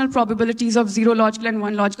marginal probabilities of 0 logical and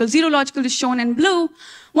 1 logical. 0 logical is shown in blue,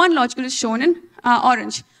 1 logical is shown in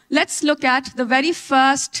orange. Let's look at the very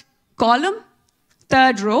first column,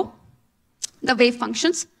 third row, the wave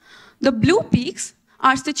functions. The blue peaks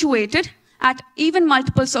are situated at even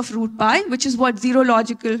multiples of root pi, which is what 0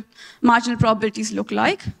 logical marginal probabilities look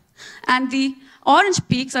like. And the orange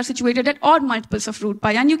peaks are situated at odd multiples of root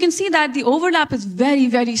pi. And you can see that the overlap is very,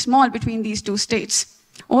 very small between these two states,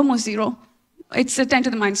 almost 0. It's a 10 to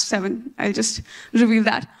the minus 7. I'll just reveal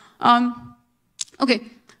that. Okay.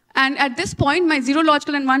 And at this point, my 0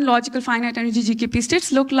 logical and 1 logical finite energy GKP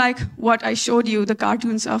states look like what I showed you the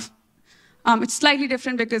cartoons of. It's slightly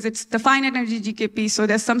different because it's the finite energy GKP, so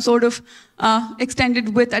there's some sort of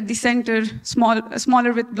extended width at the center,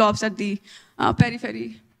 smaller width blobs at the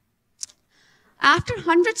periphery. After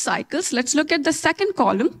 100 cycles, let's look at the second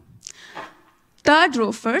column, third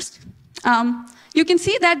row first. You can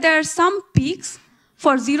see that there are some peaks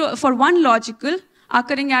for 1 logical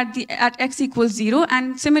occurring at x equals 0,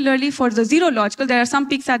 and similarly for the 0 logical, there are some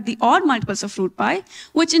peaks at the odd multiples of root pi,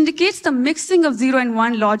 which indicates the mixing of 0 and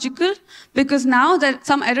 1 logical, because now that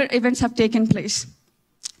some error events have taken place.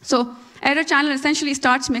 So error channel essentially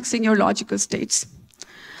starts mixing your logical states.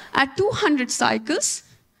 At 200 cycles,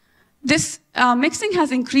 this mixing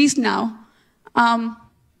has increased now.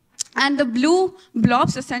 And the blue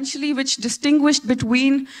blobs, essentially, which distinguished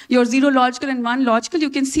between your 0 logical and 1 logical, you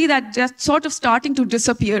can see that they're sort of starting to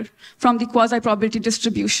disappear from the quasi-probability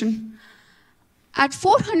distribution. At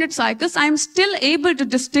 400 cycles, I'm still able to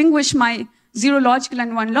distinguish my 0 logical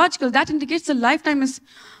and 1 logical. That indicates the lifetime is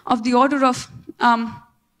of the order of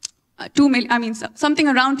something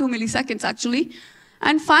around 2 milliseconds, actually.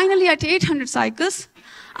 And finally, at 800 cycles,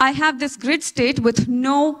 I have this grid state with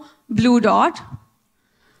no blue dot.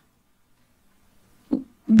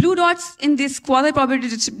 Blue dots in this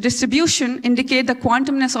quasi-probability distribution indicate the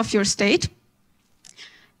quantumness of your state,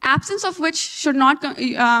 absence of which should not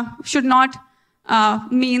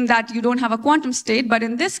mean that you don't have a quantum state, but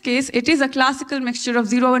in this case, it is a classical mixture of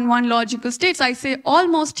 0 and 1 logical states. I say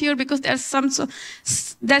almost here because there's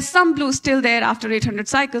some blue still there after 800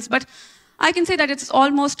 cycles, but I can say that it's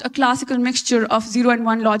almost a classical mixture of 0 and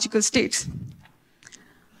 1 logical states.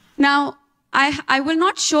 Now, I will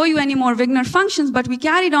not show you any more Wigner functions, but we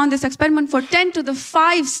carried on this experiment for 10 to the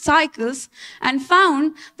 5 cycles and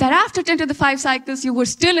found that after 10 to the 5 cycles, you were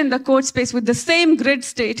still in the code space with the same grid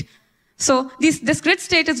state. So this grid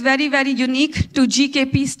state is very, very unique to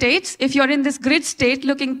GKP states. If you're in this grid state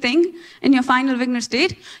looking thing in your final Wigner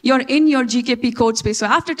state, you're in your GKP code space. So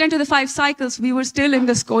after 10 to the 5 cycles, we were still in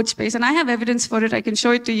this code space. And I have evidence for it. I can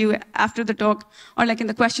show it to you after the talk or like in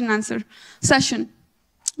the question and answer session.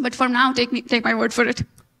 But for now, take my word for it.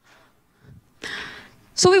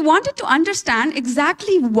 So we wanted to understand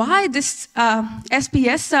exactly why this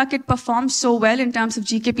SPS circuit performs so well in terms of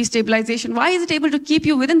GKP stabilization. Why is it able to keep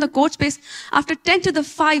you within the code space after 10 to the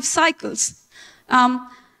 5 cycles? So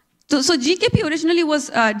GKP originally was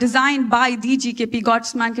designed by the GKP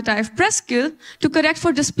Gottsman-Kitaev-Preskill to correct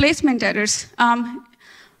for displacement errors.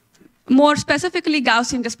 More specifically,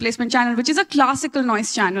 Gaussian displacement channel, which is a classical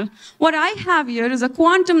noise channel. What I have here is a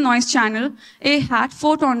quantum noise channel, A hat,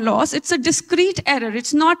 photon loss. It's a discrete error.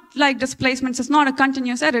 It's not like displacements. It's not a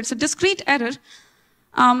continuous error. It's a discrete error.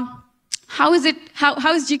 How is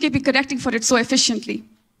GKP correcting for it so efficiently?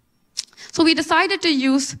 So we decided to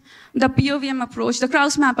use the POVM approach, the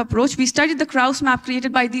Krauss map approach. We studied the Krauss map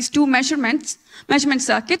created by these two measurement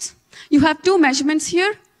circuits. You have 2 measurements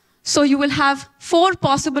here. So you will have 4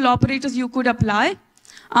 possible operators you could apply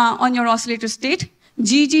on your oscillator state.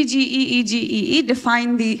 G, G, G, E, E, G, E, E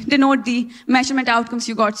denote the measurement outcomes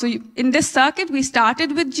you got. So in this circuit, we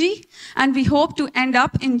started with G, and we hope to end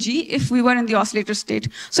up in G if we were in the oscillator state.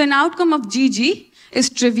 So an outcome of GG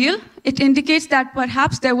is trivial. It indicates that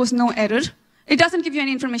perhaps there was no error. It doesn't give you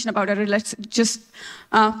any information about error. Let's just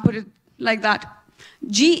put it like that.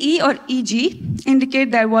 GE or EG indicate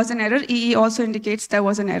there was an error. EE also indicates there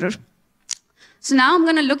was an error. So now I'm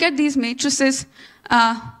going to look at these matrices,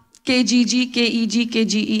 KGG, KEG,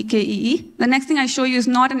 KGE, KEE. The next thing I show you is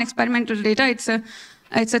not an experimental data. It's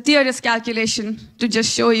a theorist calculation to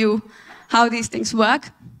just show you how these things work.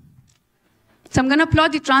 So I'm going to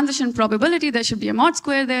plot the transition probability. There should be a mod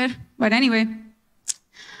square there. But anyway,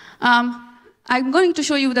 I'm going to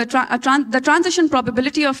show you the transition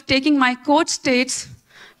probability of taking my code states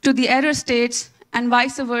to the error states and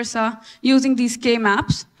vice versa using these K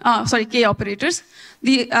operators.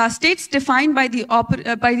 The states defined by the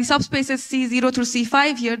subspaces C0 through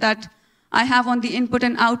C5 here that I have on the input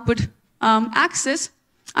and output axis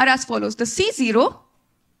are as follows. The C0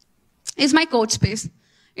 is my code space.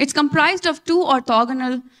 It's comprised of 2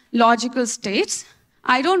 orthogonal logical states.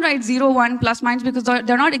 I don't write 0, 1, plus, minus because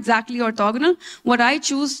they're not exactly orthogonal. What I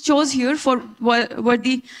chose here were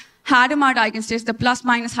the Hadamard eigenstates, the plus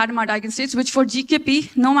minus Hadamard eigenstates, which for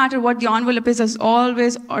GKP, no matter what the envelope is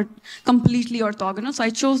always completely orthogonal. So I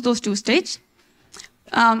chose those 2 states.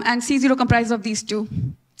 And C0 comprises of these 2.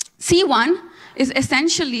 C1 is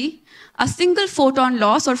essentially a single photon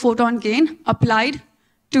loss or photon gain applied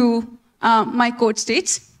to my code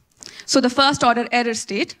states. So the first order error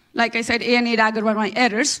state, like I said, A and A dagger were my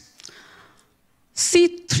errors.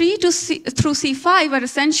 C3 through C5 are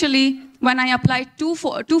essentially when I apply two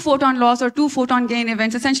photon loss or two photon gain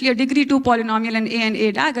events, essentially a degree 2 polynomial and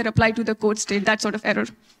A dagger applied to the code state, that sort of error.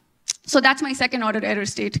 So that's my second order error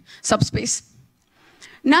state subspace.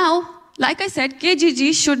 Now, like I said,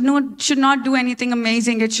 KGG should not do anything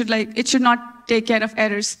amazing. It should not take care of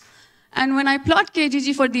errors. And when I plot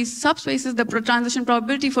KGG for these subspaces, the transition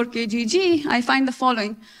probability for KGG, I find the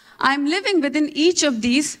following. I'm living within each of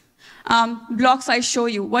these blocks I show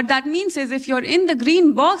you. What that means is if you're in the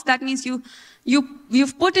green box, that means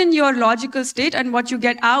you've put in your logical state, and what you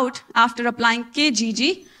get out after applying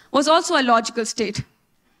KGG was also a logical state.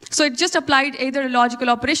 So it just applied either a logical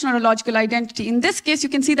operation or a logical identity. In this case, you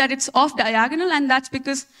can see that it's off diagonal, and that's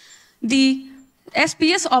because the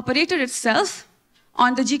SPS operator itself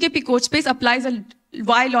on the GKP code space applies a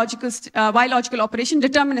Y logical operation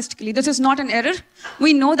deterministically. This is not an error.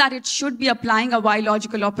 We know that it should be applying a Y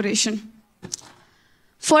logical operation.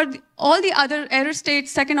 For all the other error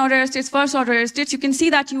states, second order error states, first order error states, you can see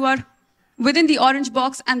that you are within the orange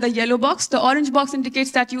box and the yellow box. The orange box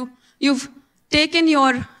indicates that you've taken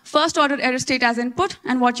your first order error state as input,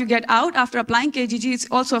 and what you get out after applying KGG is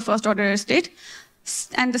also a first order error state.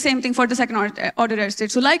 And the same thing for the second order error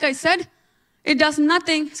state. So like I said, it does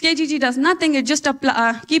nothing, KGG does nothing, it just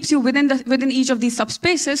keeps you within each of these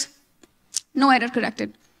subspaces, no error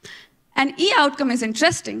corrected. And E outcome is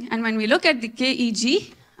interesting, and when we look at the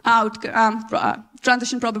KEG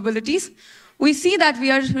transition probabilities, we see that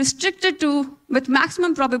we are restricted to, with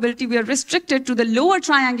maximum probability, we are restricted to the lower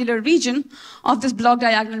triangular region of this block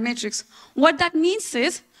diagonal matrix. What that means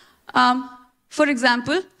is, for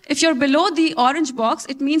example, if you're below the orange box,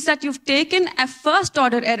 it means that you've taken a first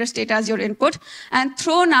order error state as your input and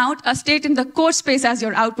thrown out a state in the code space as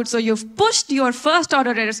your output. So you've pushed your first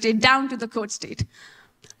order error state down to the code state.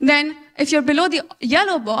 Then if you're below the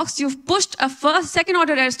yellow box, you've pushed a second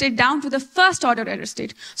order error state down to the first order error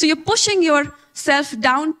state. So you're pushing yourself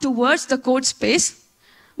down towards the code space,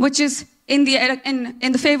 which is in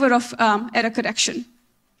the favor of error correction.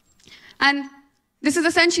 And this is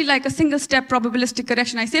essentially like a single-step probabilistic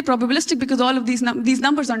correction. I say probabilistic because all of these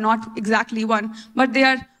numbers are not exactly one, but they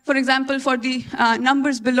are, for example, for the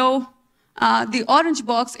numbers below the orange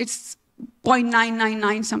box, it's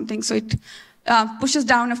 0.999 something. So it pushes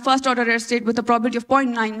down a first-order error state with a probability of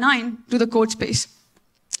 0.99 to the code space.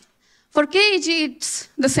 For KEG, it's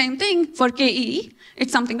the same thing. For KE,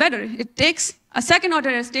 it's something better. It takes a second-order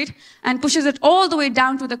error state and pushes it all the way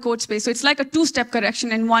down to the code space. So it's like a two-step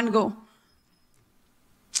correction in one go.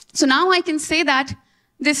 So now I can say that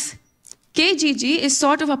this KGG is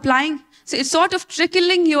sort of applying, so it's sort of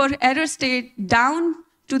trickling your error state down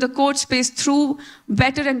to the code space through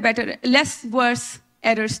better and better, less worse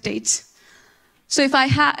error states. So if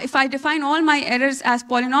I define all my errors as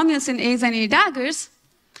polynomials in A's and A daggers,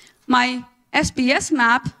 my SPS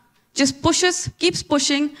map just keeps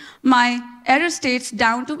pushing my error states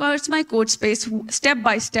down towards my code space step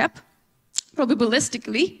by step,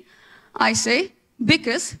 probabilistically, I say,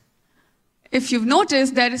 because if you've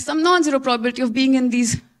noticed, there is some non-zero probability of being in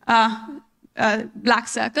these black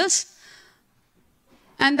circles.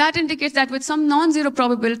 And that indicates that with some non-zero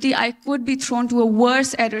probability, I could be thrown to a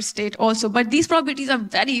worse error state also. But these probabilities are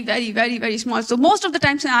very, very, very, very small. So most of the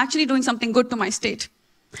times, I'm actually doing something good to my state.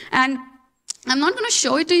 And I'm not going to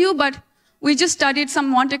show it to you, but we just studied some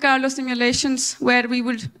Monte Carlo simulations where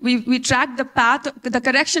we tracked the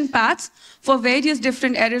correction paths for various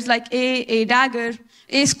different errors like A dagger,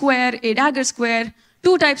 A square, A dagger square,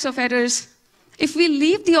 two types of errors. If we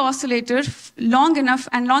leave the oscillator long enough,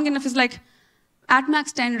 and long enough is like at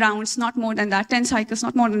max 10 rounds, not more than that, 10 cycles,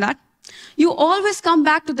 not more than that, you always come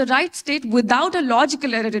back to the right state without a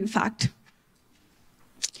logical error, in fact.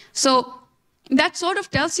 So that sort of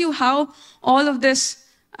tells you how all of this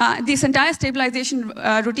entire stabilization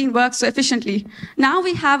routine works so efficiently. Now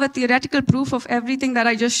we have a theoretical proof of everything that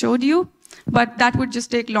I just showed you, but that would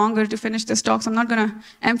just take longer to finish this talk, so I'm not going to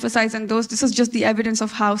emphasize on those. This is just the evidence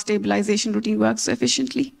of how stabilization routine works so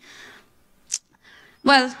efficiently.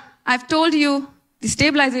 Well, I've told you the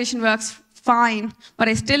stabilization works fine, but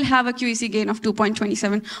I still have a QEC gain of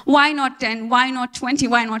 2.27. Why not 10? Why not 20?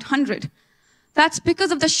 Why not 100? That's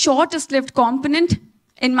because of the shortest lived component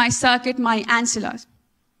in my circuit, my ancillars.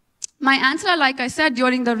 My ancillar, like I said,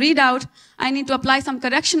 during the readout, I need to apply some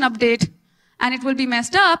correction update, and it will be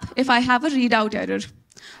messed up if I have a readout error.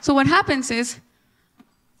 So what happens is,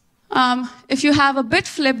 if you have a bit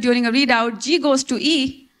flip during a readout, G goes to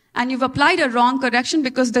E, and you've applied a wrong correction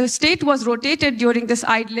because the state was rotated during this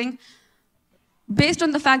idling. based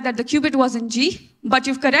on the fact that the qubit was in G, but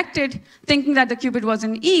you've corrected thinking that the qubit was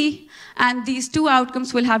in E, and these two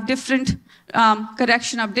outcomes will have different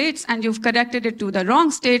correction updates, and you've corrected it to the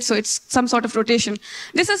wrong state, so it's some sort of rotation.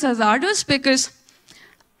 This is hazardous because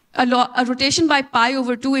a rotation by pi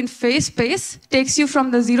over 2 in phase space takes you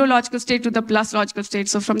from the 0 logical state to the plus logical state,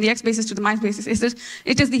 so from the x basis to the minus basis.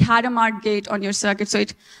 It is the Hadamard gate on your circuit, so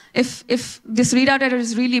if this readout error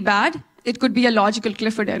is really bad, it could be a logical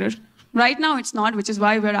Clifford error. Right now it's not, which is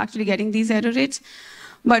why we're actually getting these error rates.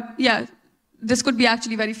 But yeah, this could be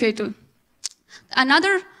actually very fatal.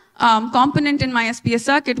 Another component in my SPS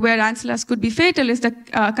circuit where ancillas could be fatal is the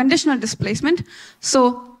conditional displacement.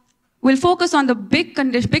 So we'll focus on the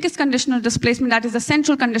biggest conditional displacement, that is the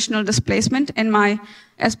central conditional displacement in my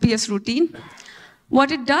SPS routine.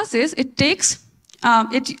 What it does is it takes,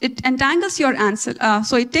 it entangles your ancilla.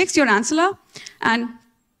 So it takes your ancilla, and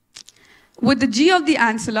with the G of the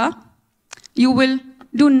ancilla, you will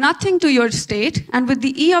do nothing to your state, and with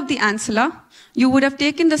the E of the ancilla, you would have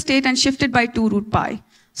taken the state and shifted by 2 root pi.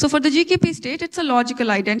 So for the GKP state, it's a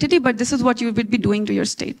logical identity, but this is what you would be doing to your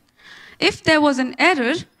state. If there was an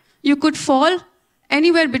error, you could fall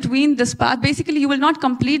anywhere between this path. Basically, you will not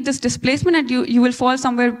complete this displacement, and you will fall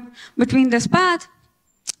somewhere between this path.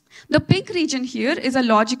 The pink region here is a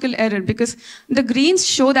logical error because the greens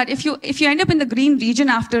show that if you end up in the green region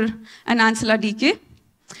after an ancilla decay,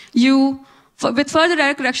 with further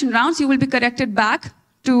error correction rounds, you will be corrected back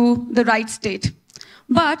to the right state.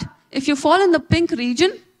 But if you fall in the pink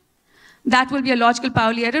region, that will be a logical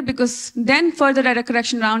Pauli error because then further error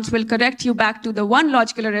correction rounds will correct you back to the 1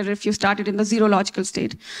 logical error if you started in the 0 logical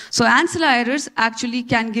state. So ancilla errors actually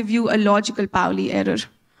can give you a logical Pauli error.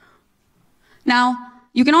 Now,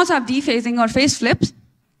 you can also have dephasing or phase flips.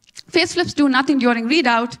 Phase flips do nothing during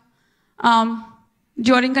readout.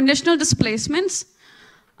 During conditional displacements,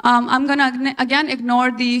 I'm going to, again,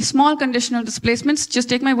 ignore the small conditional displacements. Just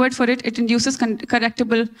take my word for it. It induces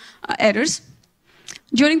correctable errors.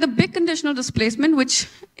 During the big conditional displacement, which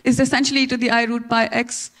is essentially to the I root pi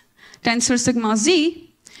x tensor sigma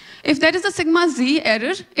z, if there is a sigma z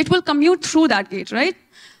error, it will commute through that gate, right?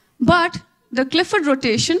 But the Clifford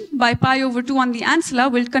rotation by pi over 2 on the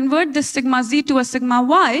ancilla will convert this sigma z to a sigma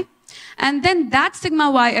y, and then that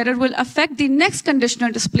sigma y error will affect the next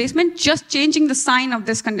conditional displacement, just changing the sign of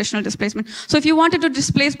this conditional displacement. So if you wanted to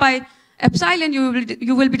displace by epsilon,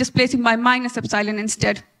 you will be displacing by minus epsilon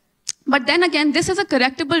instead. But then again, this is a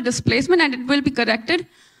correctable displacement, and it will be corrected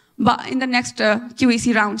in the next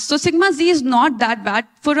QEC round. So sigma z is not that bad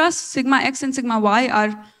for us. Sigma x and sigma y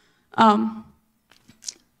are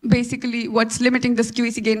basically what's limiting this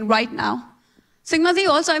QEC gain right now. Sigma z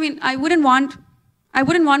also, I mean, I wouldn't want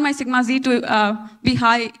my sigma z to be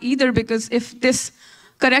high either, because if this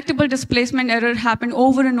correctable displacement error happened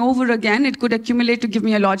over and over again, it could accumulate to give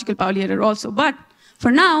me a logical Pauli error also. But for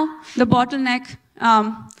now, the bottleneck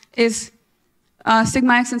is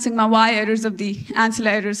sigma x and sigma y errors of the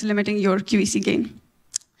ancilla errors limiting your QEC gain.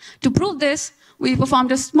 To prove this, we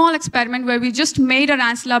performed a small experiment where we just made our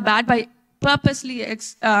ancilla bad by purposely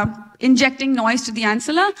injecting noise to the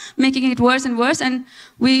ancilla, making it worse and worse, and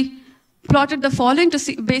we plotted the following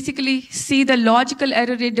to basically see the logical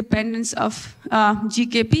error rate dependence of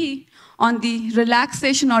GKP on the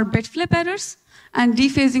relaxation or bit flip errors and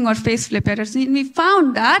dephasing or phase flip errors. And we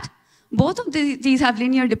found that both of these have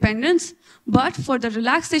linear dependence, but for the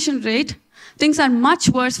relaxation rate, things are much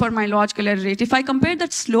worse for my logical error rate. If I compare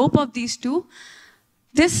the slope of these two,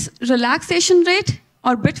 this relaxation rate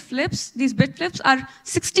or bit flips, these bit flips are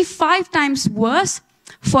 65 times worse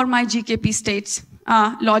for my GKP states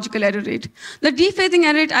logical error rate. The dephasing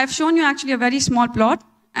error rate, I've shown you actually a very small plot.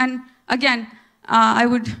 And again, I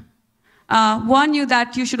would warn you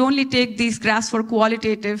that you should only take these graphs for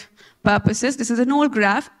qualitative purposes. This is an old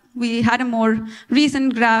graph. We had a more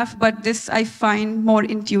recent graph, but this I find more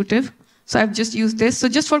intuitive. So I've just used this. So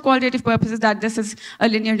just for qualitative purposes, that this is a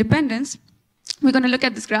linear dependence. We're going to look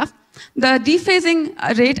at this graph. The dephasing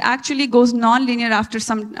rate actually goes non-linear after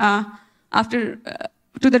some,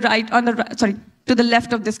 to the right, to the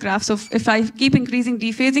left of this graph. So if I keep increasing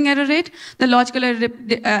dephasing error rate, the logical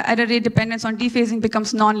error rate dependence on dephasing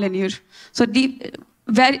becomes non-linear. So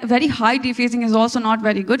very high dephasing is also not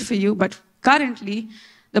very good for you, but currently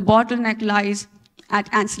the bottleneck lies at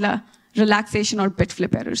ancilla relaxation or bit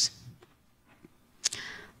flip errors.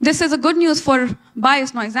 This is a good news for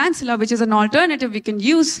bias noise ancilla, which is an alternative we can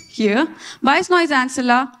use here. Bias noise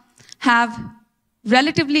ancilla have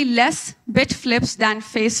relatively less bit flips than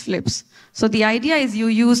phase flips. So the idea is you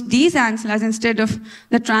use these ancillas instead of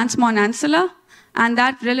the transmon ancilla, and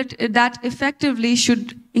that effectively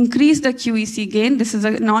should increase the QEC gain. This is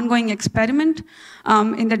an ongoing experiment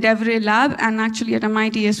in the Devoret lab and actually at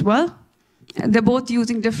MIT as well. They're both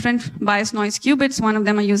using different bias noise qubits. One of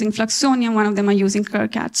them are using fluxonium, one of them are using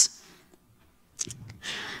Kerkats.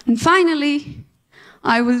 And finally,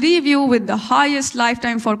 I will leave you with the highest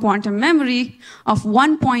lifetime for quantum memory of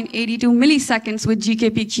 1.82 milliseconds with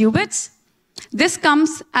GKP qubits. This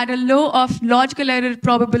comes at a low of logical error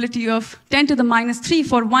probability of 10 to the minus 3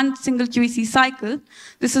 for one single QEC cycle.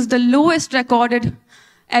 This is the lowest recorded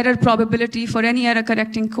error probability for any error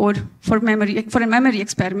correcting code for a memory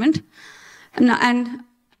experiment. And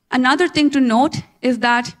another thing to note is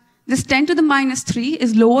that this 10 to the minus 3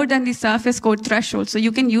 is lower than the surface code threshold, so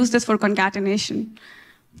you can use this for concatenation.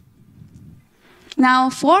 Now,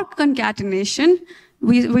 for concatenation,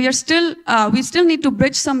 we still need to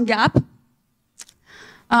bridge some gap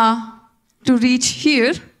to reach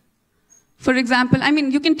here. For example, I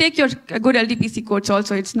mean, you can take your good LDPC codes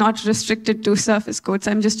also. It's not restricted to surface codes.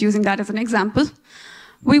 I'm just using that as an example.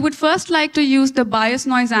 We would first like to use the bias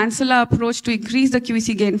noise ancilla approach to increase the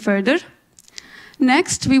QEC gain further.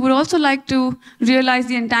 Next, we would also like to realize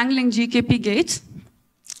the entangling GKP gates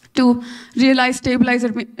to realize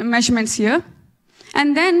stabilizer measurements here.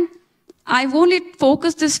 And then I've only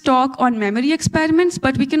focused this talk on memory experiments,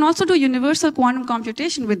 but we can also do universal quantum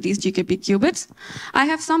computation with these GKP qubits. I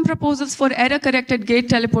have some proposals for error-corrected gate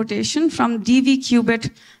teleportation from DV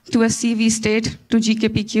qubit to a CV state to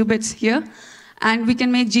GKP qubits here. And we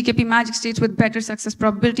can make GKP magic states with better success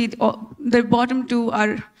probability. The bottom two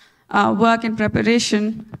are work in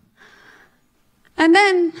preparation. And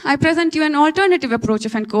then I present you an alternative approach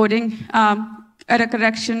of encoding error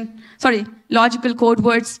correction, logical code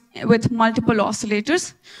words with multiple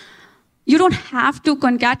oscillators. You don't have to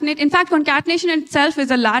concatenate. In fact, concatenation itself is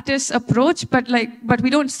a lattice approach, but we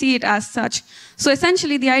don't see it as such. So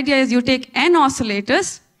essentially, the idea is you take n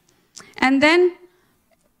oscillators, and then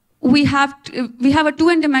we have a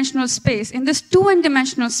 2n-dimensional space. In this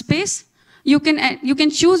 2n-dimensional space, you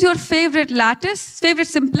can choose your favorite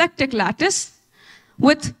symplectic lattice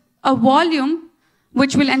with a volume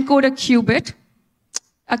which will encode a qubit,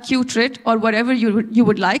 a qtrit, or whatever you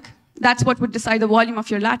would like. That's what would decide the volume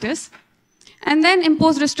of your lattice. And then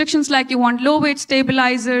impose restrictions like you want low-weight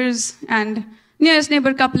stabilizers and nearest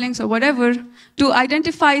neighbor couplings or whatever to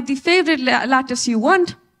identify the favorite lattice you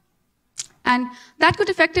want. And that could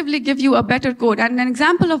effectively give you a better code. And an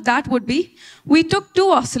example of that would be, we took two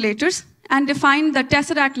oscillators and defined the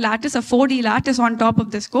tesseract lattice, a 4D lattice on top of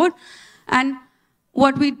this code. And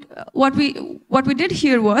what we did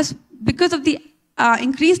here was, because of the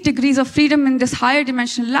increased degrees of freedom in this higher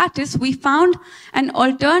dimensional lattice, we found an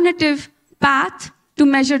alternative path to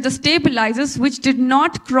measure the stabilizers, which did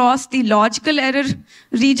not cross the logical error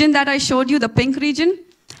region that I showed you, the pink region,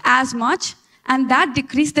 as much. And that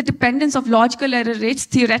decreased the dependence of logical error rates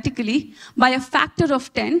theoretically by a factor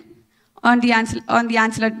of 10 on the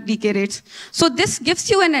ancillary decay rates. So this gives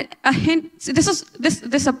you a hint. This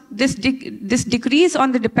decrease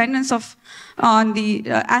on the dependence on the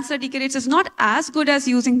ancillary decay rates is not as good as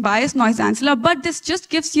using bias noise ancilla, but this just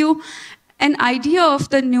gives you an idea of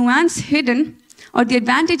the nuance hidden or the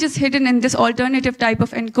advantages hidden in this alternative type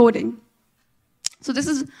of encoding. So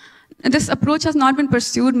this approach has not been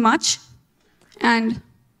pursued much. And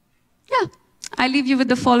yeah, I leave you with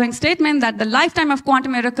the following statement, that the lifetime of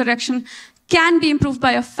quantum error correction can be improved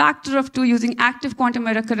by a factor of 2 using active quantum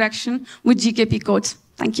error correction with GKP codes.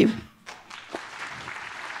 Thank you.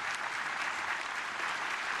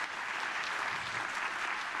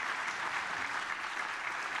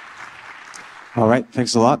 All right,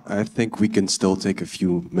 thanks a lot. I think we can still take a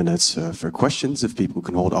few minutes for questions if people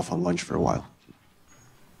can hold off on lunch for a while.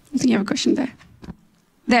 I think you have a question there.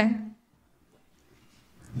 There.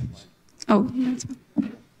 Oh, that's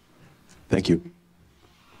fine. Thank you.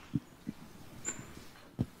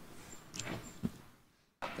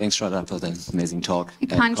 Thanks, Shraddha, for the amazing talk. I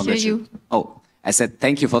can't hear you. Oh, I said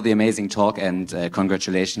thank you for the amazing talk and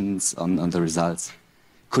congratulations on the results.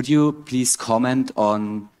 Could you please comment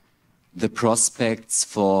on the prospects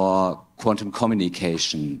for quantum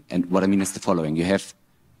communication? And what I mean is the following. You have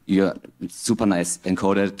your super nice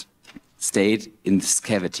encoded state in this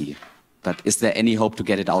cavity. But is there any hope to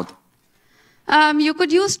get it out? You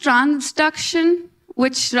could use transduction,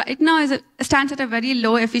 which right now stands at a very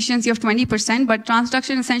low efficiency of 20%, but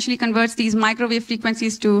transduction essentially converts these microwave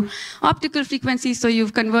frequencies to optical frequencies. So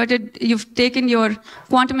you've taken your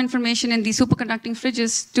quantum information in the superconducting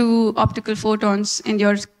fridges to optical photons in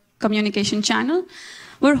your communication channel.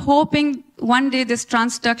 We're hoping one day this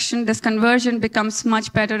transduction, this conversion becomes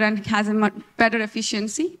much better and has a much better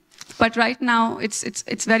efficiency. But right now,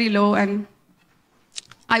 it's very low, and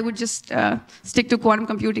I would just stick to quantum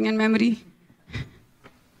computing and memory.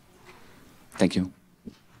 Thank you.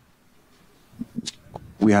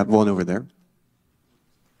 We have one over there.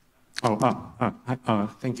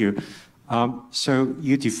 Thank you. So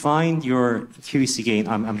you defined your QEC gain.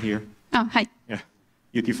 I'm here. Oh, hi. Yeah.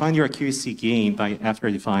 You defined your QEC gain after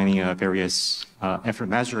defining after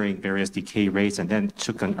measuring various decay rates, and then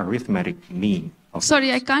took an arithmetic mean.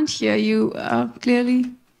 Sorry, I can't hear you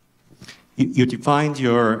clearly. You defined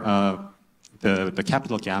your the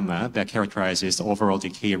capital gamma that characterizes the overall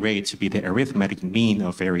decay rate to be the arithmetic mean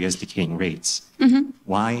of various decaying rates. Mm-hmm.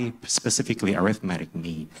 Why specifically arithmetic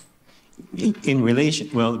mean?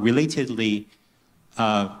 Relatedly,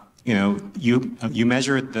 you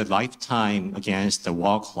measured the lifetime against the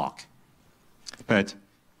wall clock, but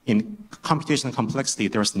in computational complexity,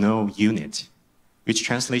 there's no unit, which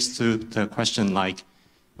translates to the question like,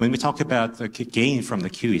 when we talk about the gain from the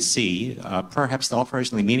QEC, perhaps the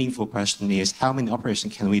operationally meaningful question is, how many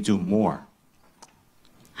operations can we do more?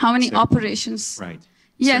 How many operations? Right.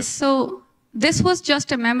 Yes, so this was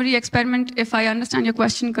just a memory experiment, if I understand your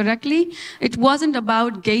question correctly. It wasn't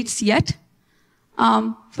about gates yet.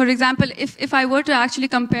 For example, if I were to actually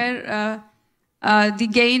compare the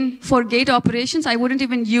gain for gate operations, I wouldn't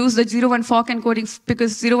even use the 0-1 fork encoding,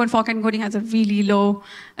 because 0-1 fork encoding has a really low,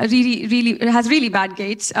 it has really bad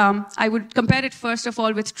gates. I would compare it first of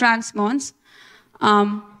all with transmons.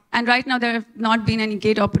 And right now there have not been any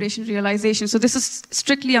gate operation realization. So this is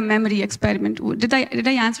strictly a memory experiment. Did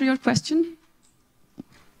I answer your question?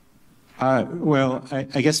 Well,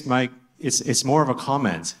 I guess it's more of a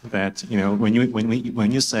comment that,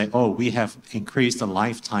 when you say, oh, we have increased the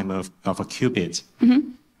lifetime of a qubit,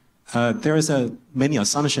 mm-hmm. There is many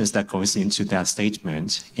assumptions that goes into that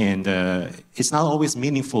statement, and it's not always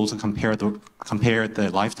meaningful to compare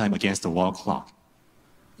the lifetime against the wall clock,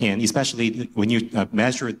 and especially when you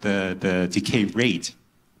measure the decay rate.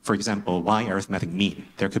 For example, why arithmetic mean?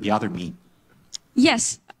 There could be other mean.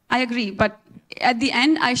 Yes, I agree, but at the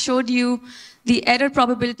end I showed you the error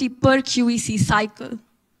probability per QEC cycle.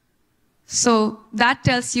 So that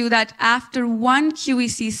tells you that after one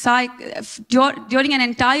QEC cycle, during an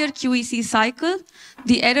entire QEC cycle,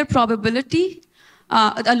 the error probability,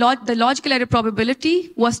 the logical error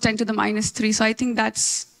probability was 10 to the -3. So I think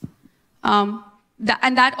that's,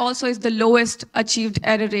 and that also is the lowest achieved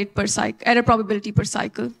error rate per cycle, error probability per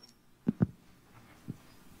cycle.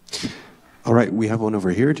 All right, we have one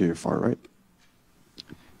over here to your far right.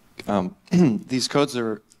 These codes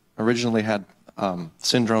originally had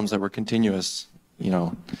syndromes that were continuous,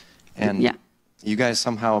 and yeah. You guys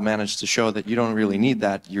somehow managed to show that you don't really need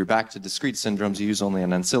that. You're back to discrete syndromes. You use only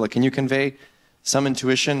an ancilla. Can you convey some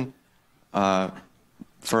intuition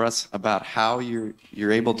for us about how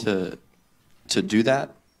you're able to do that?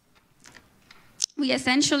 We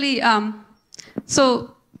essentially,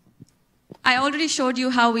 so I already showed you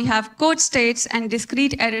how we have code states and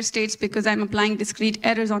discrete error states, because I'm applying discrete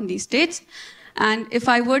errors on these states. And if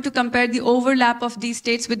I were to compare the overlap of these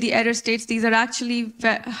states with the error states, these are actually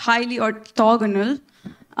highly orthogonal,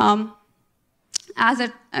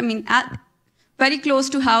 very close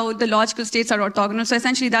to how the logical states are orthogonal. So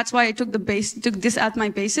essentially, that's why I took this as my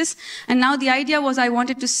basis. And now the idea was we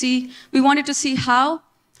wanted to see how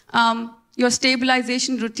your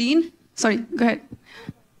stabilization routine. Sorry, go ahead.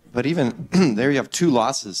 But even there you have two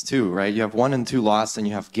losses too, right? You have 1 and 2 loss, and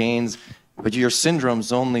you have gains, but your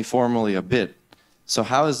syndrome's only formally a bit. So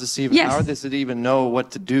how is this even, yes. How does it even know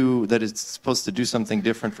what to do, that it's supposed to do something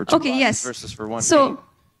different for 2 losses yes. versus for 1 gain?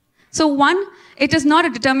 So one, it is not a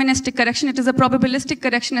deterministic correction, it is a probabilistic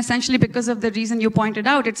correction, essentially because of the reason you pointed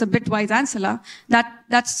out. It's a bitwise ancilla.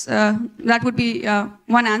 That would be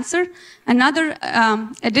one answer. Another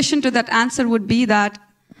addition to that answer would be that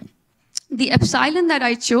the epsilon that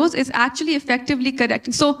I chose is actually effectively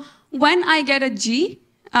correcting. So when I get a G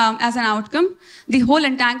as an outcome, the whole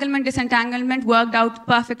entanglement, disentanglement worked out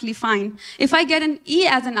perfectly fine. If I get an E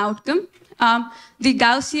as an outcome, the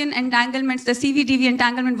Gaussian entanglements, the CVDV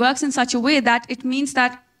entanglement works in such a way that it means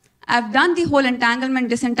that I've done the whole entanglement,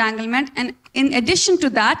 disentanglement, and in addition to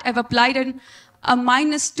that, I've applied a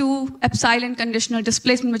 -2 epsilon conditional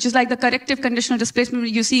displacement, which is like the corrective conditional displacement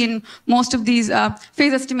you see in most of these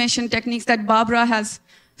phase estimation techniques that Barbara has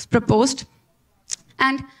proposed.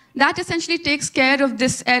 And that essentially takes care of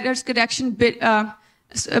this errors correction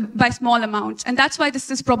by small amounts. And that's why this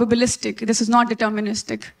is probabilistic. This is not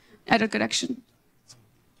deterministic error correction.